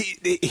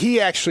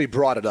 He actually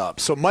brought it up.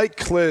 So Mike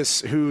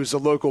Klis, who's a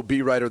local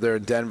beat writer there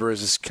in Denver,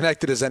 is as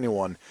connected as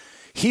anyone.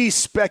 He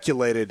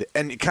speculated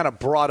and kind of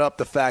brought up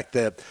the fact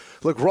that,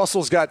 look,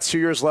 Russell's got 2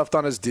 years left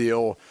on his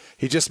deal.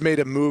 He just made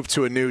a move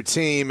to a new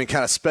team and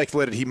kind of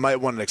speculated he might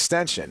want an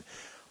extension.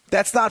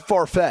 That's not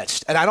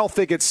far-fetched, and I don't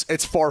think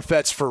it's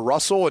far-fetched for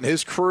Russell and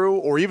his crew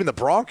or even the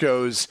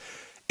Broncos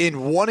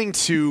in wanting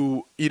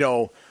to,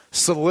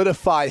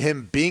 solidify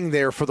him being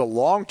there for the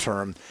long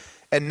term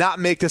and not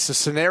make this a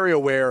scenario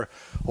where,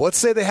 let's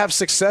say they have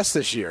success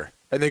this year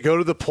and they go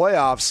to the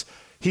playoffs,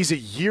 he's a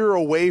year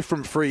away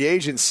from free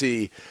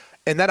agency,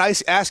 and that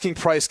asking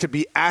price could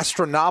be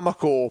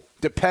astronomical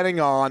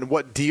depending on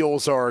what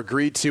deals are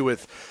agreed to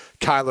with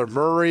Kyler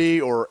Murray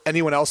or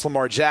anyone else,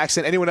 Lamar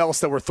Jackson, anyone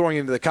else that we're throwing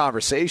into the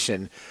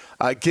conversation,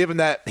 given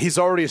that he's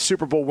already a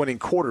Super Bowl winning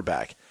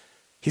quarterback.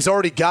 He's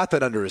already got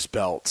that under his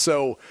belt.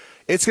 So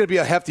it's going to be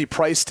a hefty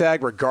price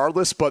tag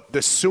regardless, but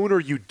the sooner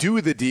you do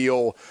the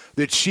deal,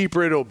 the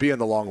cheaper it'll be in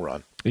the long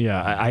run.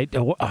 Yeah,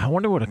 I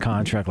wonder what a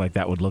contract like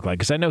that would look like,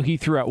 because I know he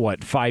threw out,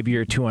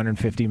 $5-year,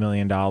 $250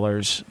 million?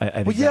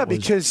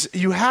 Because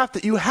you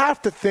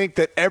have to think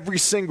that every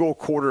single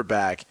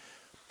quarterback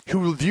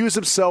who views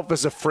himself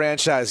as a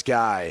franchise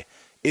guy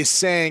is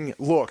saying,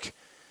 look,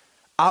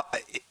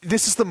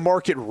 this is the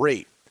market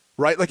rate.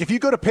 Right? Like if you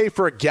go to pay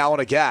for a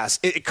gallon of gas,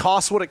 it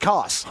costs what it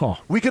costs. Huh.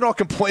 We can all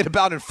complain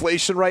about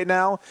inflation right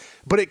now,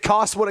 but it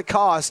costs what it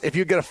costs if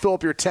you're going to fill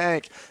up your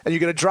tank and you're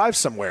going to drive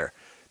somewhere.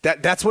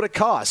 That's what it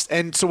costs.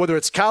 And so whether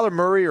it's Kyler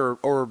Murray or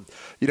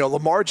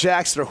Lamar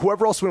Jackson or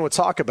whoever else we want to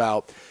talk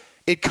about,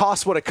 it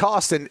costs what it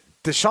costs. And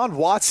Deshaun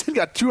Watson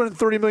got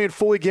 $230 million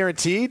fully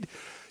guaranteed.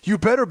 You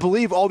better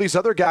believe all these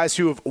other guys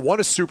who have won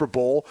a Super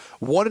Bowl,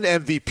 won an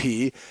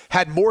MVP,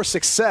 had more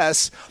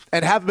success,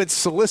 and have been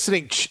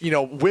soliciting,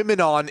 women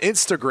on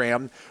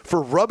Instagram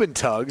for rub and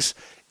tugs,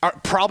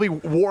 probably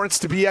warrants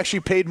to be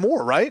actually paid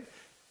more, right?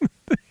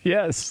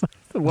 Yes.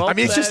 Well, I'm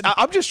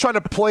just trying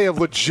to play a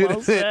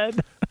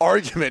legitimate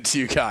argument to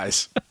you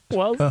guys.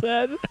 Well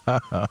said.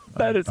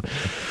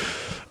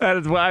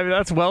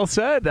 That's well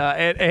said,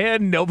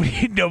 and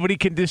nobody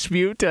can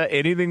dispute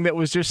anything that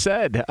was just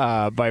said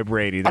by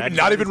Brady.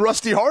 Not even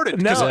Rusty Hardin,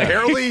 because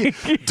apparently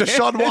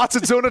Deshaun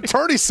Watson's own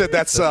attorney said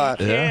that's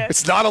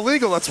it's not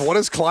illegal. That's what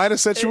his client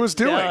essentially was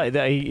doing.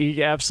 No,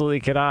 he absolutely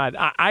cannot.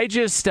 I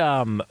just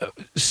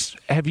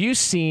have you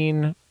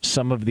seen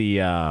some of the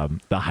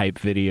hype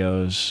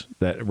videos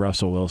that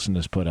Russell Wilson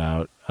has put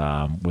out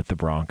with the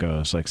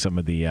Broncos, like some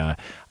of the. Why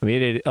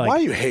are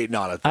you hating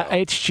on it, though?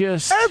 It's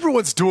just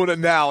everyone's doing it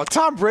now.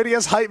 Tom Brady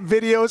has hype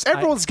videos.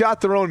 Everyone's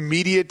got their own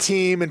media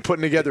team and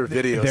putting together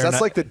videos.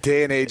 That's like the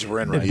day and age we're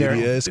in right now.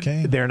 Media is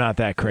king. They're not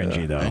that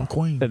cringy though. And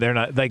queen. They're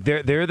not like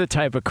they're the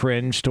type of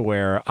cringe to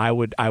where I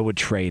would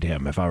trade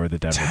him if I were the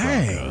Denver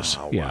Broncos.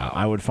 Oh, Yeah,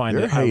 I would find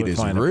Your it. hate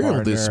is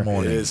real this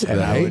morning.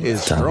 The hate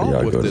is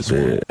strong with this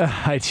one.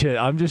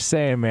 I'm just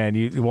saying, man.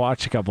 You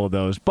watch a couple of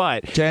those,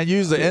 but can't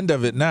use the end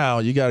of it now.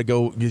 You got to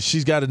go.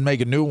 She's got to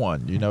make a new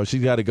one.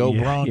 She's got to go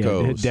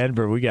Broncos. Yeah,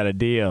 Denver, we got a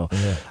deal.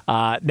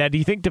 Yeah. Now, do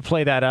you think to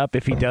play that up,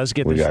 if he does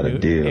get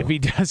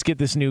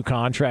this new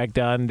contract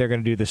done, they're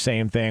going to do the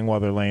same thing while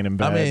they're laying in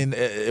bed? I mean,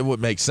 it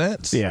would make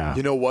sense. Yeah.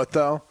 You know what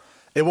though?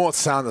 It won't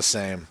sound the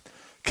same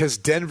because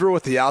Denver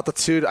with the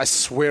altitude. I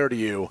swear to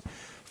you,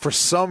 for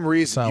some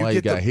reason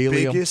you get the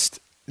biggest.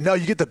 No,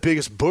 you get the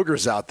biggest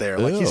boogers out there.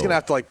 Like he's gonna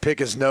have to pick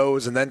his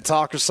nose and then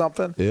talk or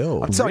something.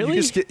 Ew. I'm telling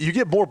you, you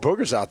get more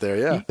boogers out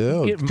there.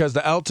 Yeah, because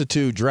the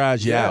altitude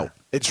dries you out.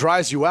 It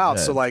dries you out.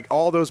 Yeah. So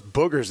all those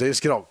boogers, they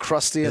just get all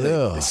crusty and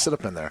they sit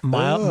up in there.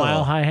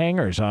 Mile high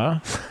hangers, huh?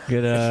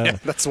 Get, yeah,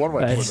 that's one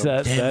way.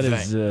 That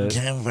is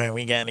Denver.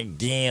 We got a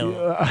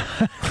deal.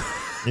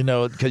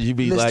 Because you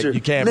be you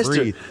can't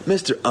breathe.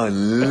 Mr.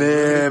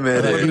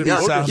 Unlimited.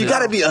 You got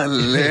to be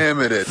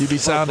unlimited. You be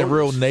sounding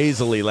real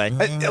nasally, like.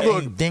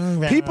 Look,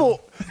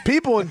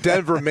 people in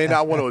Denver may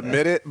not want to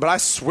admit it, but I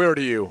swear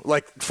to you,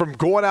 from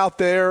going out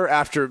there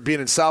after being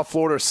in South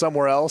Florida or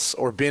somewhere else,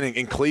 or being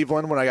in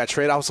Cleveland when I got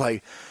traded, I was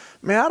like,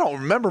 man, I don't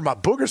remember my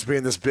boogers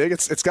being this big.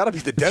 It's got to be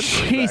the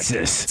Denver Jesus.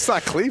 Effect. It's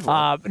not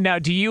Cleveland. Now,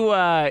 do you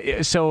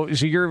so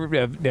you're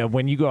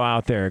when you go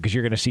out there, because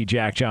you're going to see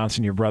Jack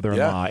Johnson, your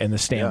brother-in-law, in the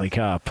Stanley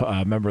Cup,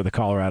 member of the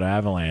Colorado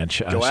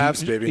Avalanche. Go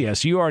Avs, baby.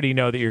 Yes, you already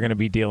know that you're going to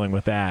be dealing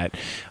with that.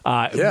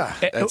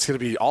 It's going to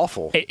be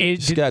awful. You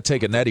got to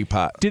take a neti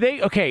pot. Do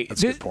they? Okay,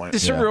 that's a good point.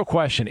 This is a real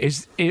question.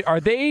 Are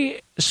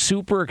they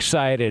super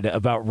excited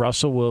about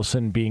Russell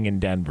Wilson being in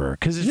Denver?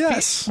 Because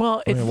yes.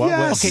 Okay,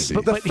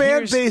 but the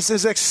fan base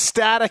is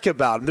ecstatic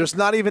about him. There's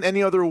not even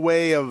any other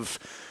way of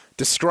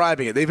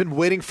describing it. They've been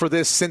waiting for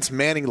this since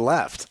Manning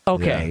left.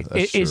 Okay,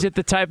 is it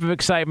the type of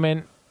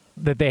excitement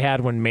that they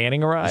had when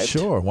Manning arrived?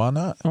 Sure, why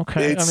not?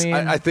 Okay,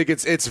 I think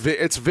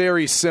it's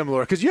very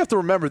similar because you have to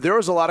remember there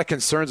was a lot of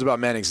concerns about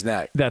Manning's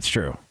neck. That's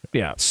true.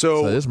 Yeah.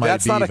 So this might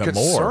that's be not a even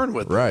concern more.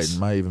 with right. this. It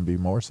might even be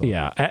more so.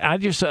 Yeah. I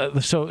just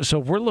so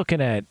we're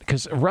looking at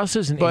because Russ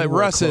isn't. But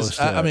Russ close is.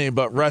 to,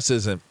 But Russ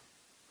isn't.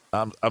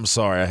 I'm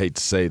sorry. I hate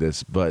to say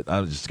this, but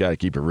I just got to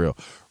keep it real.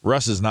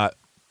 Russ is not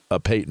a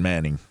Peyton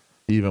Manning,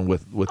 even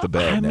with the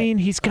bad. I mean,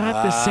 he's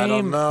got the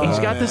same. He's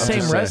got the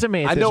same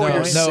resume. I know what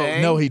you're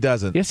saying. No, he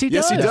doesn't. Yes, he does.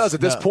 Yes, he does.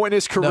 At this point in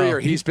his career,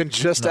 he's been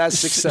just as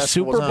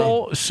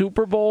successful.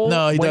 Super Bowl.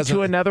 No, he went doesn't.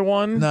 to another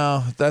one.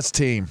 No, that's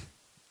team.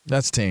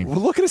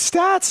 Well, look at his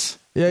stats.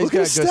 Yeah, he's look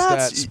got at his good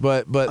stats,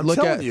 but I'm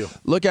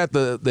look at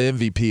the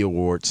MVP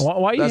awards. Why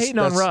are you hating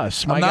on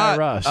Russ? My guy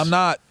Russ. I'm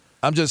not.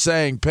 I'm just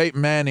saying Peyton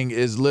Manning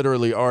is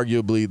literally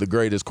arguably the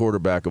greatest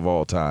quarterback of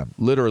all time.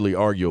 Literally,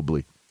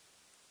 arguably.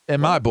 In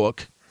my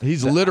book,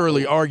 he's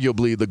literally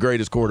arguably the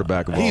greatest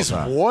quarterback of all time. He's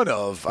one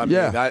of. I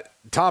mean,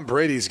 Tom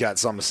Brady's got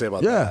something to say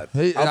about that.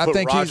 I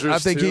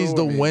think he's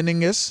the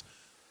winningest.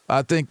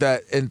 I think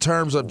that in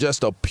terms of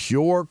just a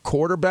pure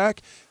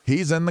quarterback,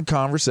 he's in the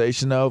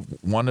conversation of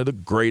one of the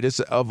greatest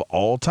of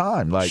all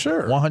time. Like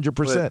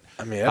 100%.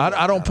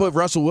 I don't put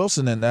Russell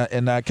Wilson in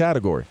that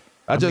category.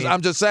 I'm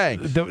just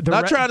saying.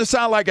 Not trying to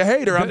sound like a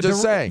hater. I'm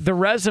just saying. The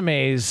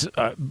resume's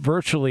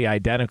virtually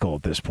identical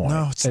at this point.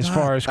 No, it's as not.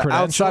 fast as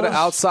credentials.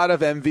 Outside of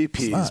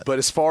MVPs, but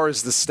as far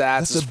as the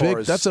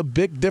stats, that's a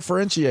big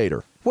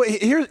differentiator. Well,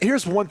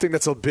 here's one thing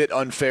that's a bit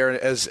unfair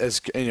as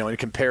in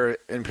comparing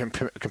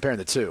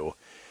the two.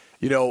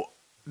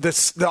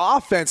 The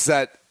offense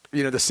that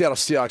the Seattle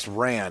Seahawks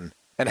ran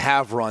and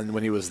have run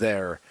when he was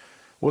there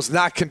was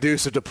not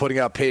conducive to putting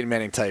out Peyton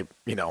Manning type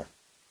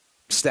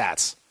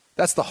stats.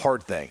 That's the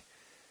hard thing.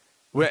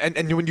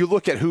 And when you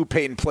look at who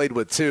Peyton played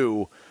with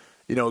too,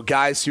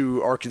 guys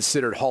who are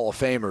considered Hall of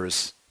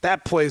Famers,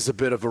 that plays a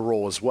bit of a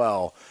role as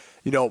well.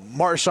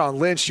 Marshawn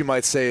Lynch, you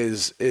might say,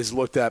 is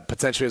looked at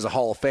potentially as a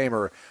Hall of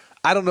Famer.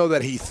 I don't know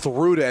that he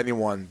threw to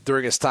anyone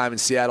during his time in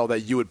Seattle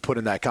that you would put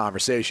in that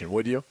conversation,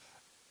 would you?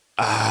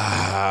 I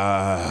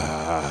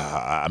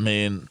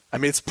mean,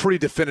 it's pretty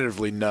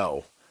definitively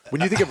no.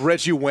 When you think of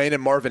Reggie Wayne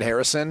and Marvin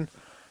Harrison,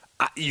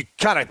 you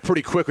kind of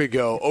pretty quickly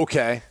go,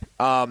 okay,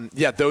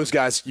 those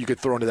guys you could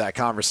throw into that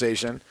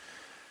conversation.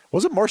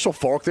 Was it Marshall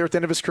Faulk there at the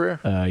end of his career?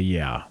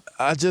 Yeah.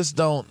 I just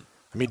don't.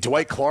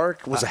 Dwight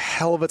Clark was a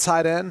hell of a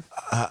tight end.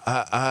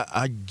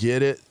 I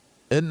get it.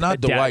 And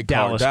not Dwight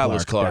Clark.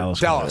 Dallas Clark.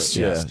 Dallas,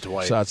 yes.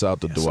 Dwight. Shouts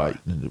out to Dwight.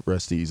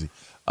 Rest easy.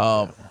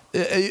 I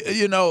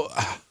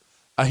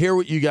hear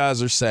what you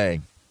guys are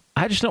saying.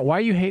 I just know. Why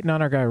are you hating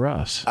on our guy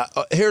Russ?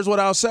 Here's what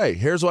I'll say.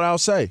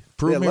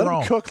 Prove me let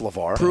wrong. him cook,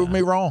 LeVar. Prove me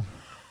wrong.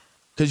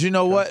 Because you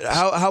know what?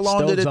 How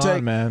long did it Stove's take?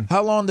 on, man.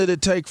 How long did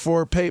it take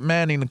for Peyton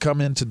Manning to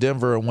come into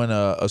Denver and win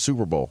a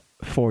Super Bowl?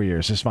 4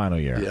 years, his final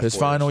year. Yeah, His 4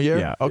 final year?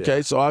 Yeah.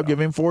 Okay, so I'll give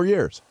him 4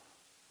 years.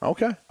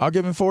 Okay. I'll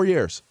give him 4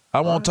 years.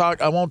 I won't talk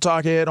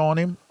head on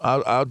him.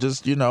 I'll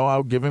just,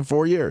 I'll give him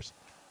 4 years.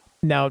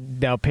 Now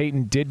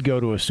Peyton did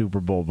go to a Super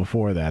Bowl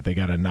before that. They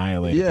got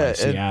annihilated by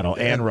Seattle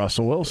and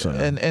Russell Wilson.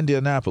 And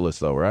Indianapolis,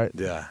 though, right?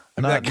 Yeah.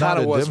 Not that kind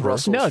of was Denver.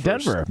 Russell's No, first.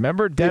 Denver.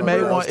 Remember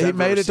Denver? He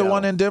made it to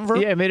one in Denver?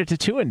 Yeah, he made it to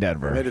 2 in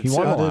Denver. Made it He to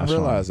won two. the I didn't last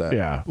realize one. that.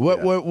 Yeah.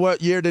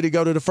 What year did he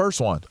go to the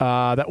first one?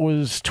 That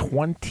was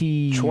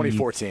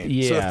 2014.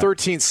 Yeah. So the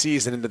 13th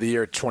season into the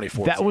year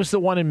 2014. That was the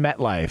one in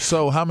MetLife.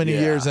 So how many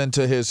years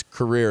into his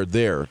career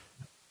there?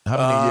 How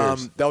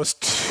many years? That was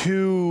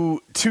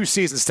two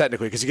seasons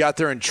technically because he got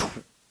there in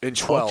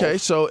 12. Okay,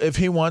 so if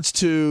he wants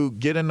to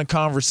get in the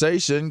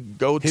conversation,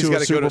 He's to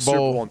got a to go to Super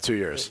Bowl in 2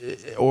 years.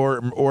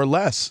 or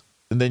less.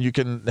 And then you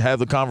can have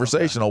the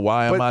conversation of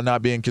why am I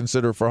not being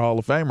considered for Hall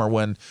of Famer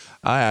when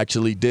I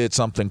actually did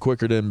something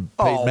quicker than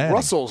Peyton Manning?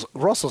 Russell's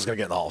going to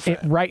get in the Hall of Fame.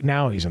 Right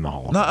now, he's in the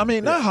Hall of Fame. No, I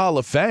mean not Hall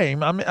of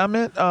Fame. I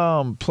meant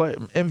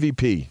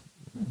MVP.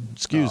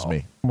 Excuse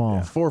me.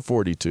 Well,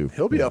 442.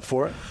 He'll be up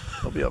for it.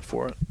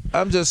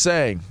 I'm just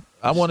saying.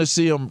 I want to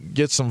see him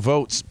get some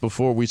votes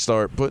before we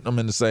start putting them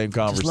in the same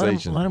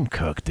conversation. Let him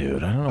cook,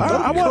 dude. I don't know.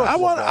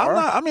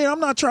 I'm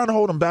not trying to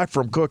hold him back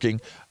from cooking.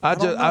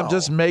 I'm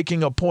just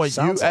making a point.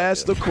 Sounds you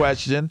asked the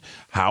question,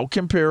 how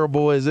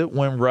comparable is it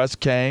when Russ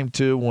came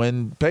to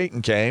when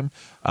Peyton came?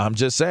 I'm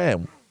just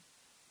saying.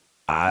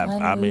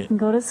 I mean, you can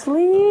go to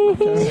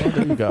sleep.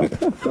 Okay,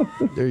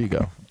 there you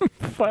go.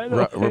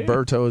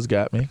 Roberto has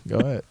got me. Go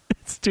ahead.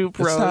 It's Two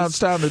Pros. It's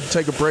time to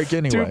take a break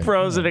anyway. Two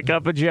Pros and a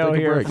Cup of Joe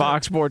here at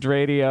Fox Sports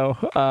Radio.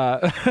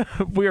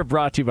 We are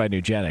brought to you by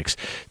Nugenix.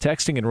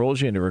 Texting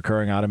enrolls you into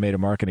recurring automated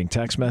marketing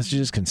text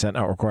messages. Consent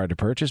not required to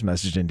purchase.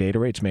 Message and data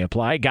rates may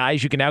apply.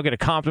 Guys, you can now get a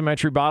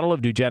complimentary bottle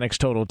of Nugenix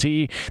Total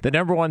T, the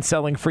 #1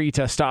 selling free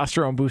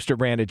testosterone booster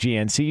brand at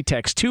GNC.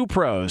 Text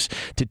 2PROS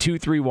to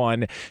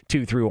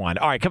 231-231.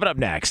 All right, coming up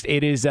next,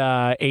 it is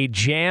a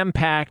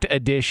jam-packed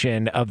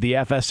edition of the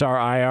FSR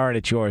IR, and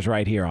it's yours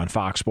right here on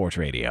Fox Sports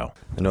Radio.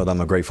 I know that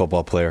I'm a great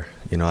football player.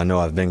 I know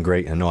I've been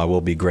great. I know I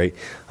will be great.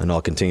 I know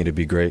I'll continue to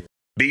be great.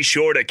 Be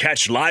sure to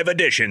catch live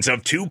editions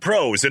of Two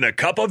Pros and a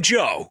Cup of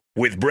Joe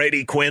with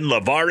Brady Quinn,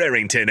 LeVar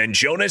Arrington, and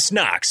Jonas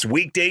Knox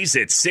weekdays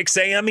at 6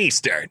 a.m.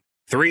 Eastern,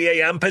 3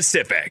 a.m.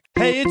 Pacific.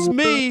 Hey, it's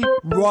me,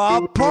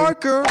 Rob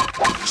Parker.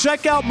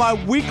 Check out my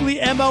weekly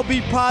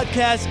MLB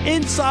podcast,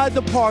 Inside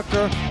the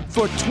Parker,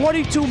 for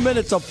 22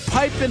 minutes of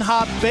piping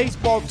hot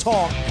baseball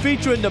talk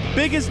featuring the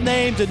biggest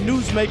names and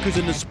newsmakers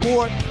in the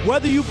sport.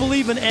 Whether you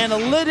believe in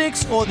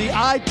analytics or the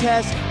eye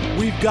test,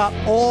 we've got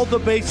all the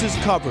bases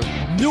covered.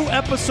 New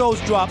episodes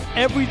drop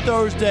every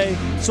Thursday,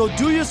 so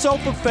do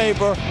yourself a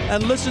favor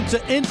and listen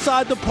to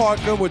Inside the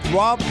Parker with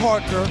Rob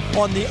Parker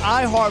on the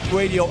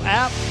iHeartRadio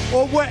app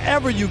or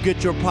wherever you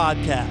get your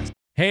podcast.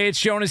 Hey,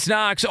 it's Jonas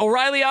Knox.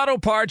 O'Reilly Auto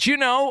Parts,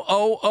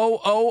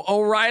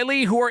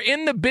 O'Reilly, who are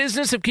in the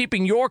business of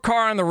keeping your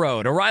car on the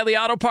road. O'Reilly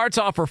Auto Parts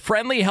offer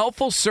friendly,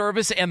 helpful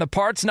service and the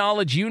parts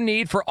knowledge you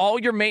need for all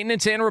your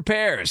maintenance and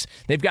repairs.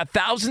 They've got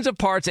thousands of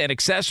parts and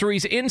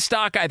accessories in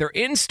stock either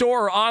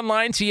in-store or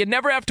online, so you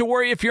never have to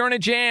worry if you're in a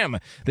jam.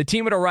 The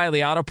team at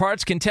O'Reilly Auto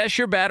Parts can test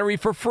your battery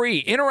for free,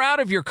 in or out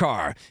of your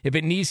car. If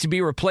it needs to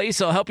be replaced,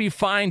 they'll help you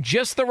find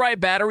just the right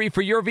battery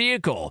for your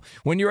vehicle.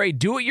 When you're a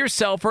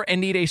do-it-yourselfer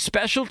and need a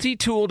specialty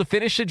tool to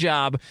finish the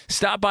job,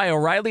 stop by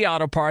O'Reilly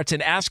Auto Parts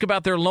and ask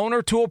about their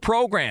loaner tool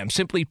program.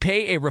 Simply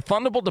pay a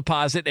refundable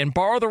deposit and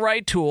borrow the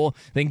right tool,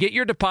 then get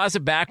your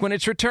deposit back when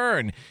it's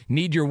returned.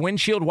 Need your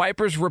windshield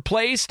wipers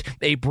replaced,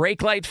 a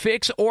brake light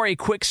fix, or a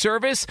quick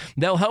service?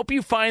 They'll help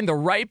you find the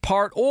right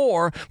part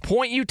or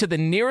point you to the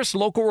nearest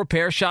local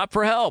repair shop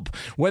for help.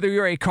 Whether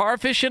you're a car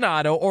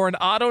aficionado or an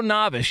auto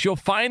novice, you'll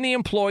find the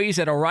employees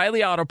at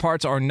O'Reilly Auto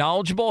Parts are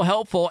knowledgeable,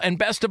 helpful, and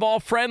best of all,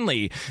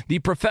 friendly. The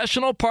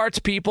professional parts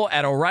people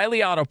at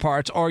O'Reilly Auto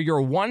Parts are your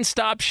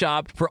one-stop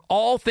shop for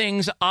all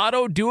things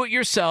auto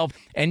do-it-yourself,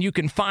 and you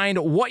can find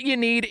what you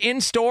need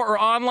in-store or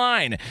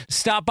online.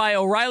 Stop by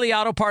O'Reilly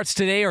Auto Parts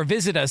today or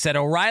visit us at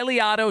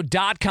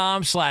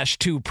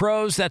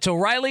O'ReillyAuto.com/2pros. That's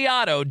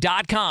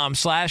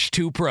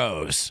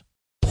O'ReillyAuto.com/2pros.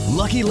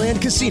 Lucky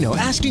Land Casino,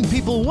 asking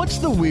people, what's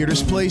the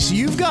weirdest place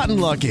you've gotten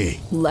lucky?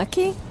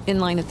 Lucky? In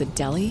line at the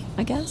deli,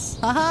 I guess?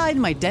 Aha, in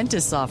my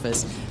dentist's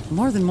office.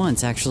 More than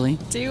once, actually.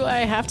 Do I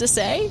have to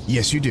say?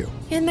 Yes, you do.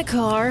 In the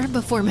car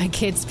before my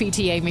kids'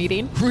 PTA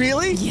meeting.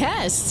 Really?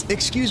 Yes.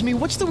 Excuse me,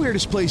 what's the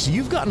weirdest place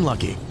you've gotten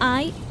lucky?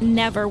 I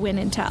never win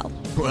and tell.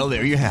 Well,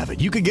 there you have it.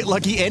 You can get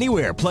lucky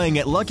anywhere, playing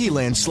at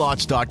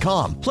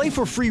LuckyLandSlots.com. Play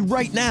for free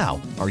right now.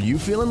 Are you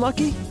feeling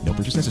lucky? No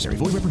purchase necessary.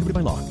 Void where prohibited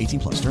by law.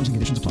 18+. Terms and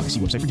conditions apply. See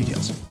website for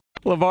details.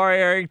 LeVar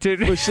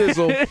Arrington. With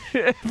Shizzle.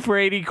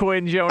 Brady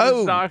Quinn,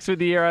 Jonas Knox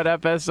with you here on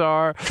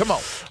FSR. Come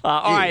on.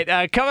 All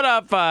right, coming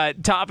up,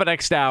 top of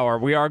next hour,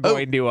 we are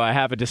going to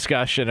have a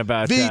discussion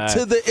about V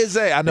to the Izzy.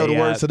 I know the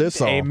words to this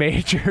song. A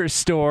major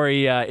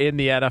story in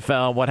the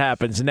NFL and what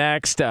happens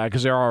next,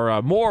 because there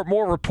are more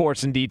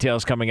reports and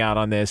details coming out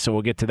on this, so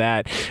we'll get to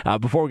that.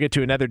 Before we get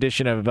to another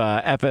edition of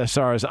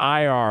FSR's IR,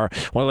 I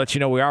want to let you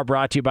know we are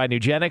brought to you by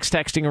Nugenix.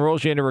 Texting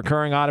enrolls you into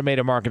recurring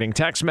automated marketing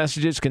text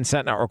messages.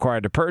 Consent not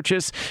required to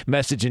purchase.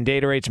 Message and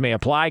data rates may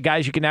apply.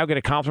 Guys, you can now get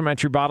a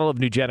complimentary bottle of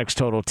Nugenix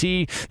Total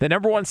T, the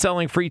 #1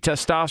 selling free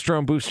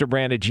testosterone booster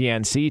brand of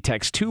GNC.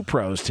 Text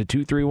 2PROS to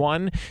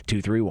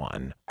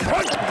 231-231.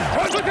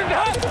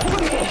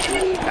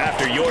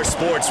 After your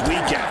sports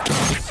weekend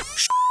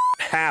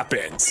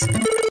happens.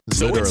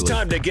 So Literally. it's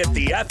time to get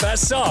the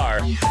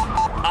FSR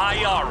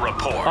IR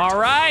report. All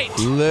right.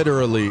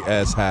 Literally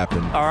as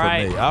happened All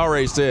right. for me. I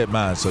already said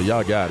mine, so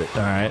y'all got it.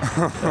 All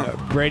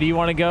right. Brady, you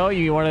want to go?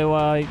 You want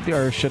to,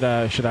 or should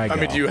I go? I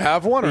mean, do you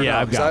have one or yeah, no?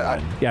 I've got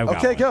one. Yeah, I've got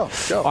okay, one.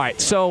 go. All right,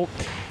 so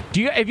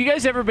have you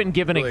guys ever been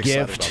given Really a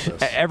gift?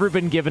 Ever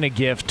been given a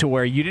gift to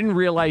where you didn't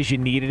realize you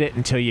needed it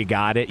until you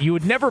got it? You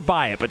would never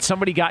buy it, but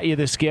somebody got you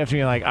this gift, and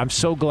you're like, I'm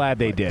so glad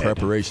they did.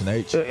 Preparation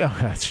H. Oh,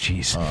 that's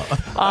jeez.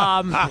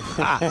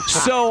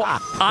 So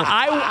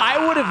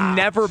I would have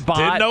never bought.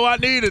 Didn't know I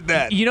needed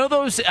that. You know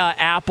those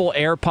Apple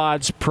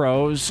AirPods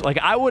Pros? Like,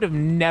 I would have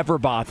never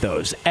bought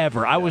those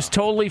ever. I was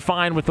totally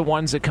fine with the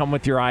ones that come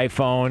with your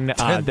iPhone.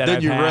 And that then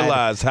I've you had.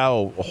 realize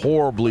how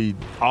horribly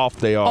off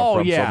they are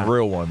from some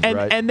real ones,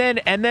 right? And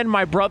then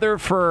my brother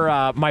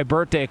for my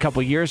birthday a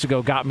couple years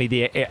ago got me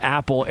the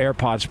Apple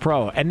AirPods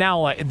Pro, and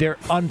now they're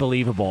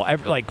unbelievable.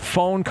 Like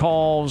phone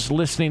calls,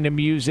 listening to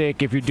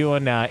music, if you're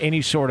doing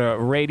any sort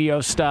of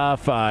radio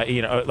stuff,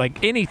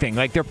 like anything,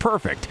 like they're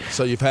perfect.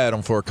 So you've had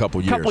them for a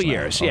couple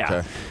years. Yeah.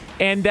 Okay.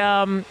 And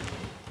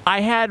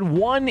I had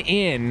one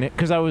in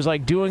because I was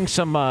like doing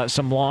some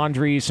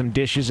laundry, some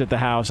dishes at the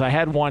house. I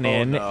had one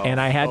and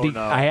I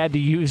had to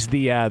use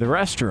the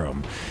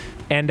restroom.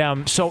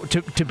 And so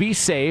to be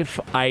safe,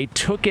 I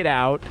took it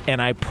out and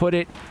I put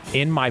it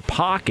in my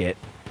pocket.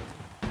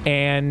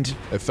 And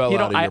it fell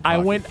out of your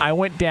pocket. I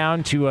went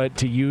down to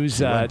use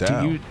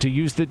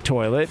the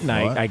toilet, and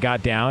I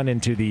got down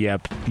into the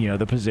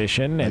the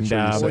position. Make and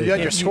sure you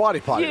had your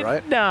squatty potty,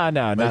 right? No,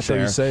 not Make sure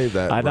there. you save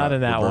that. Not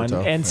in that Roberto.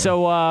 one. And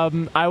so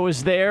I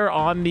was there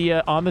on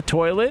the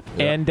toilet,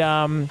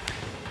 and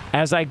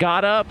as I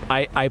got up,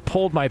 I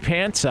pulled my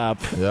pants up,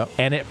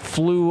 and it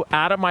flew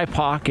out of my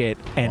pocket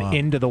and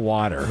into the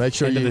water. Make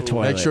sure the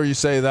toilet. Make sure you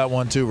say that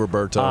one too,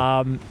 Roberto.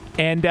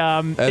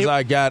 As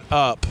I got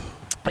up,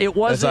 it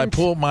wasn't. As I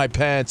pulled my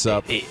pants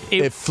up,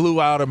 it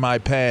flew out of my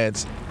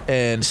pants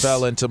and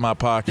fell into my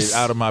pocket,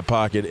 out of my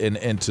pocket, and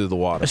into the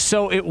water.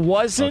 So it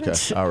wasn't.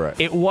 Okay. All right.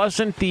 It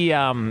wasn't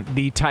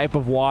the type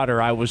of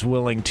water I was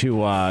willing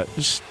to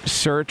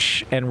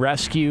search and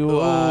rescue.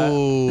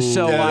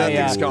 So that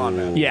thing's gone,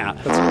 man.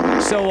 Yeah.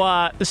 So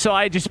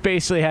I just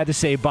basically had to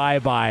say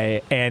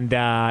bye and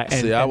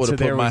see, I would have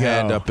put my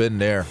hand up in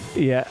there.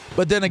 Yeah.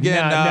 But then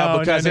again,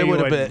 because it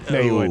would have been. No,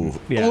 you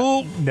wouldn't. Yeah.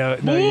 No,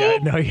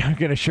 I'm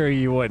gonna assure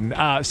you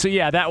wouldn't. So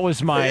yeah, that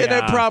was my. And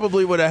it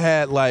probably would have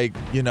had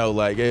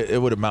it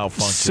would have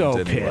malfunctioned. So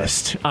anyway.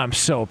 pissed. I'm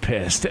so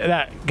pissed.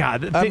 I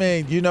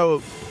mean,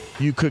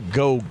 you could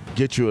go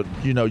get you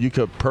you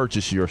could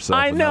purchase yourself.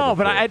 I know,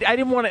 but I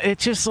didn't want to.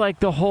 It's just like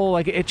the whole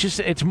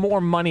it's more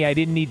money I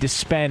didn't need to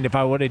spend if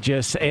I would have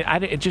just.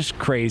 It's just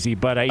crazy.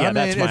 But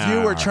that's my. If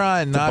you were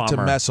trying not to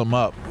mess them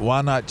up,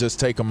 why not just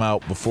take them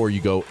out before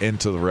you go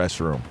into the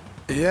restroom?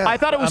 Yeah, I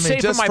thought it was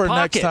safe in my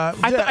pocket.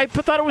 I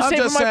thought it was safe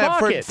in my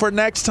pocket. For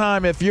next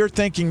time, if you're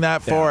thinking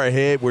that far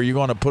ahead, where you're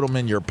going to put them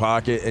in your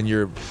pocket and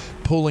you're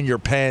pulling your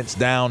pants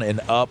down and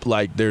up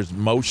like there's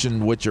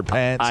motion with your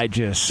pants,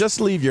 just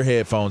leave your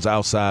headphones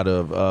outside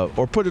of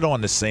or put it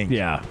on the sink.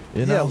 Yeah,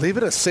 leave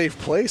it a safe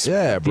place.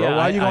 Yeah, bro.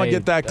 Why are you going to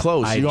get that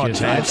close? You going to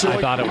chance it?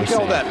 I thought it was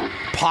safe. That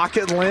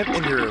pocket lint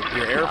in your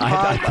AirPod.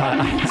 I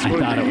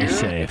thought it was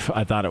safe.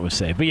 I thought it was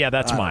safe. But yeah,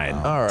 that's mine.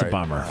 All right. It's a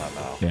bummer.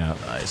 Yeah.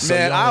 Nice.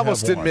 Man, I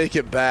almost didn't make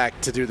it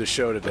back to do the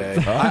show today.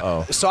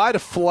 So I had a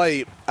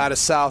flight out of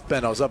South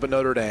Bend. I was up in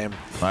Notre Dame.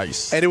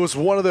 Nice. And it was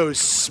one of those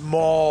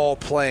small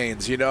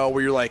planes,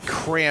 where you're like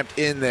cramped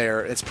in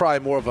there. It's probably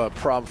more of a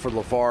problem for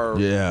LeVar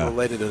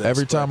related to this.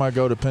 Every time I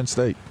go to Penn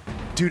State.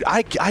 Dude,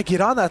 I get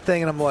on that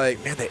thing and I'm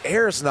like, man, the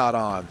air's not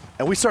on.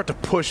 And we start to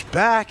push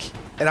back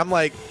and I'm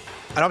like,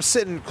 and I'm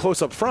sitting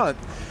close up front.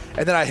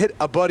 And then I hit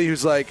a buddy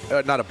who's like,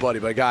 not a buddy,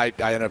 but a guy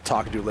I ended up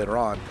talking to later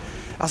on.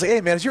 I was like,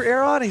 hey, man, is your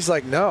air on? He's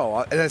like, no.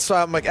 And then so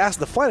I'm like asking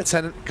the flight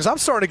attendant, because I'm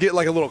starting to get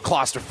like a little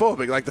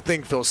claustrophobic. Like the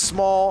thing feels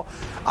small.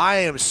 I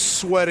am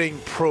sweating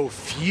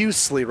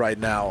profusely right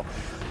now.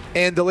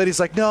 And the lady's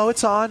like, no,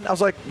 it's on. I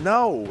was like,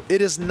 no,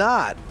 it is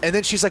not. And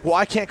then she's like, well,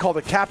 I can't call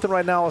the captain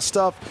right now and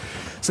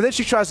stuff. So then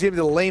she tries to give me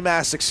the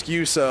lame-ass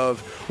excuse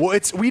of, well,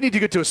 we need to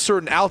get to a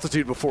certain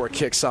altitude before it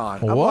kicks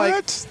on. What? I'm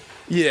like,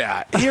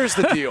 yeah, here's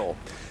the deal.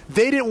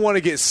 they didn't want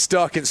to get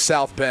stuck in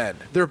South Bend.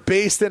 They're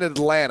based in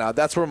Atlanta.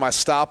 That's where my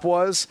stop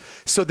was.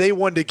 So they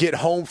wanted to get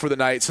home for the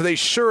night. So they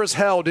sure as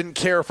hell didn't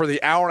care for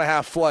the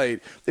hour-and-a-half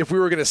flight if we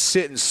were going to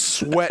sit and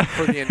sweat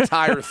for the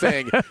entire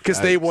thing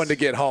because they wanted to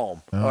get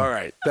home. All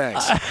right,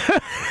 thanks.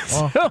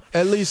 Well,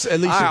 at least you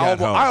got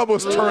home. I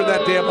almost turned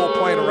that damn whole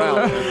plane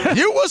around.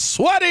 You were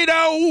sweaty,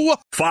 though.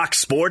 Fox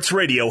Sports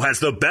Radio has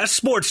the best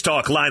sports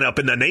talk lineup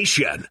in the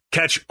nation.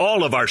 Catch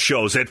all of our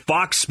shows at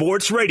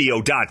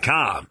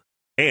foxsportsradio.com.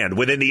 And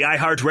within the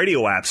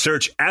iHeartRadio app,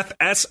 search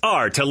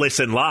FSR to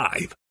listen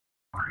live.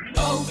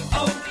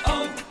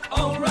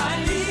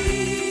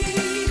 O'Reilly.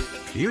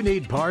 You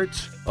need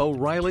parts?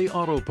 O'Reilly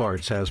Auto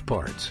Parts has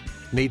parts.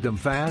 Need them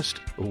fast?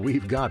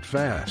 We've got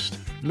fast.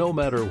 No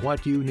matter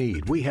what you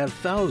need, we have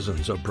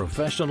thousands of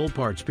professional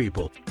parts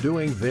people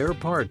doing their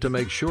part to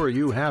make sure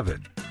you have it.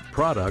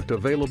 Product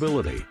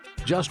availability.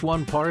 Just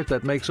one part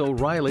that makes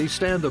O'Reilly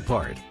stand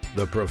apart.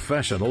 The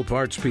professional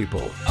parts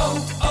people.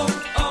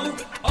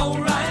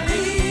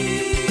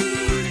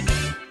 O'Reilly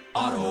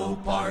Auto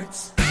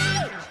Parts.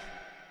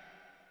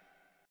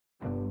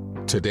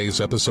 Today's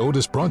episode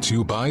is brought to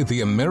you by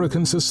the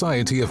American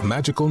Society of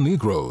Magical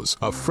Negroes,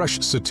 a fresh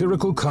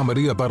satirical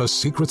comedy about a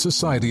secret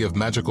society of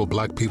magical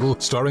black people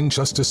starring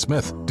Justice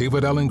Smith,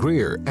 David Alan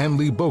Grier, Ann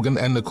Lee Bogan,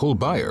 and Nicole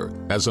Byer.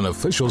 As an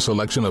official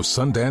selection of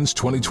Sundance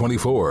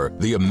 2024,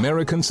 the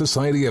American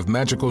Society of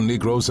Magical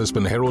Negroes has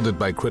been heralded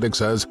by critics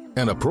as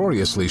an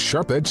uproariously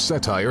sharp-edged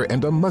satire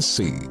and a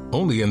must-see.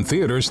 Only in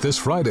theaters this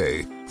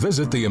Friday.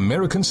 Visit the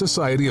American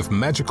Society of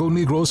Magical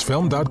Negroes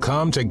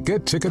Film.com to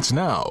get tickets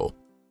now.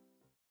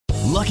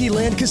 Lucky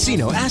Land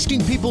Casino,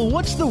 asking people,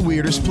 what's the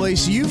weirdest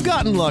place you've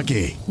gotten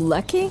lucky?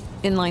 Lucky?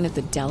 In line at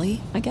the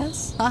deli, I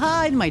guess?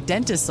 Aha, in my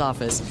dentist's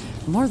office.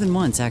 More than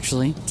once,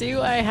 actually.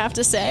 Do I have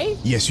to say?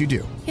 Yes, you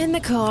do. In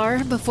the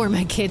car before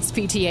my kids'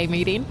 PTA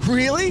meeting.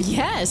 Really?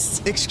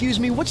 Yes. Excuse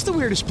me, what's the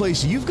weirdest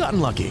place you've gotten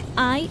lucky?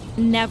 I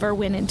never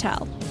win and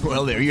tell.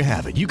 Well, there you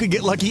have it. You can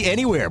get lucky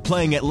anywhere,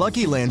 playing at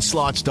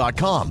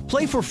LuckyLandSlots.com.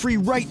 Play for free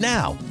right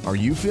now. Are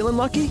you feeling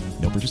lucky?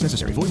 No purchase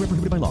necessary. Void where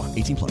prohibited by law.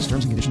 18+.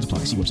 Terms and conditions apply.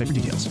 See website for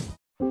details.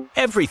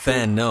 Every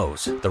fan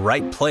knows the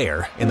right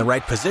player in the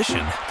right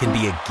position can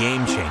be a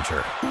game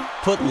changer.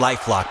 Put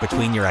LifeLock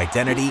between your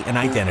identity and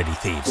identity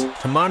thieves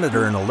to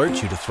monitor and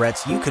alert you to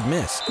threats you could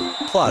miss.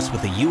 Plus,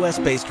 with a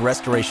U.S.-based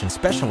restoration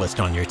specialist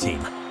on your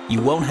team,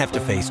 you won't have to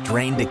face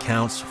drained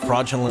accounts,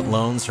 fraudulent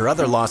loans, or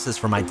other losses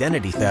from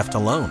identity theft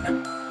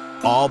alone.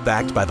 All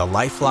backed by the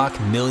LifeLock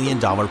 $1 Million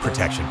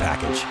Protection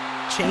Package.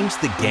 Change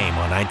the game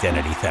on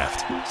identity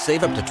theft.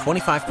 Save up to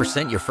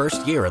 25% your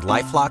first year at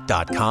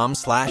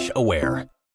LifeLock.com/aware.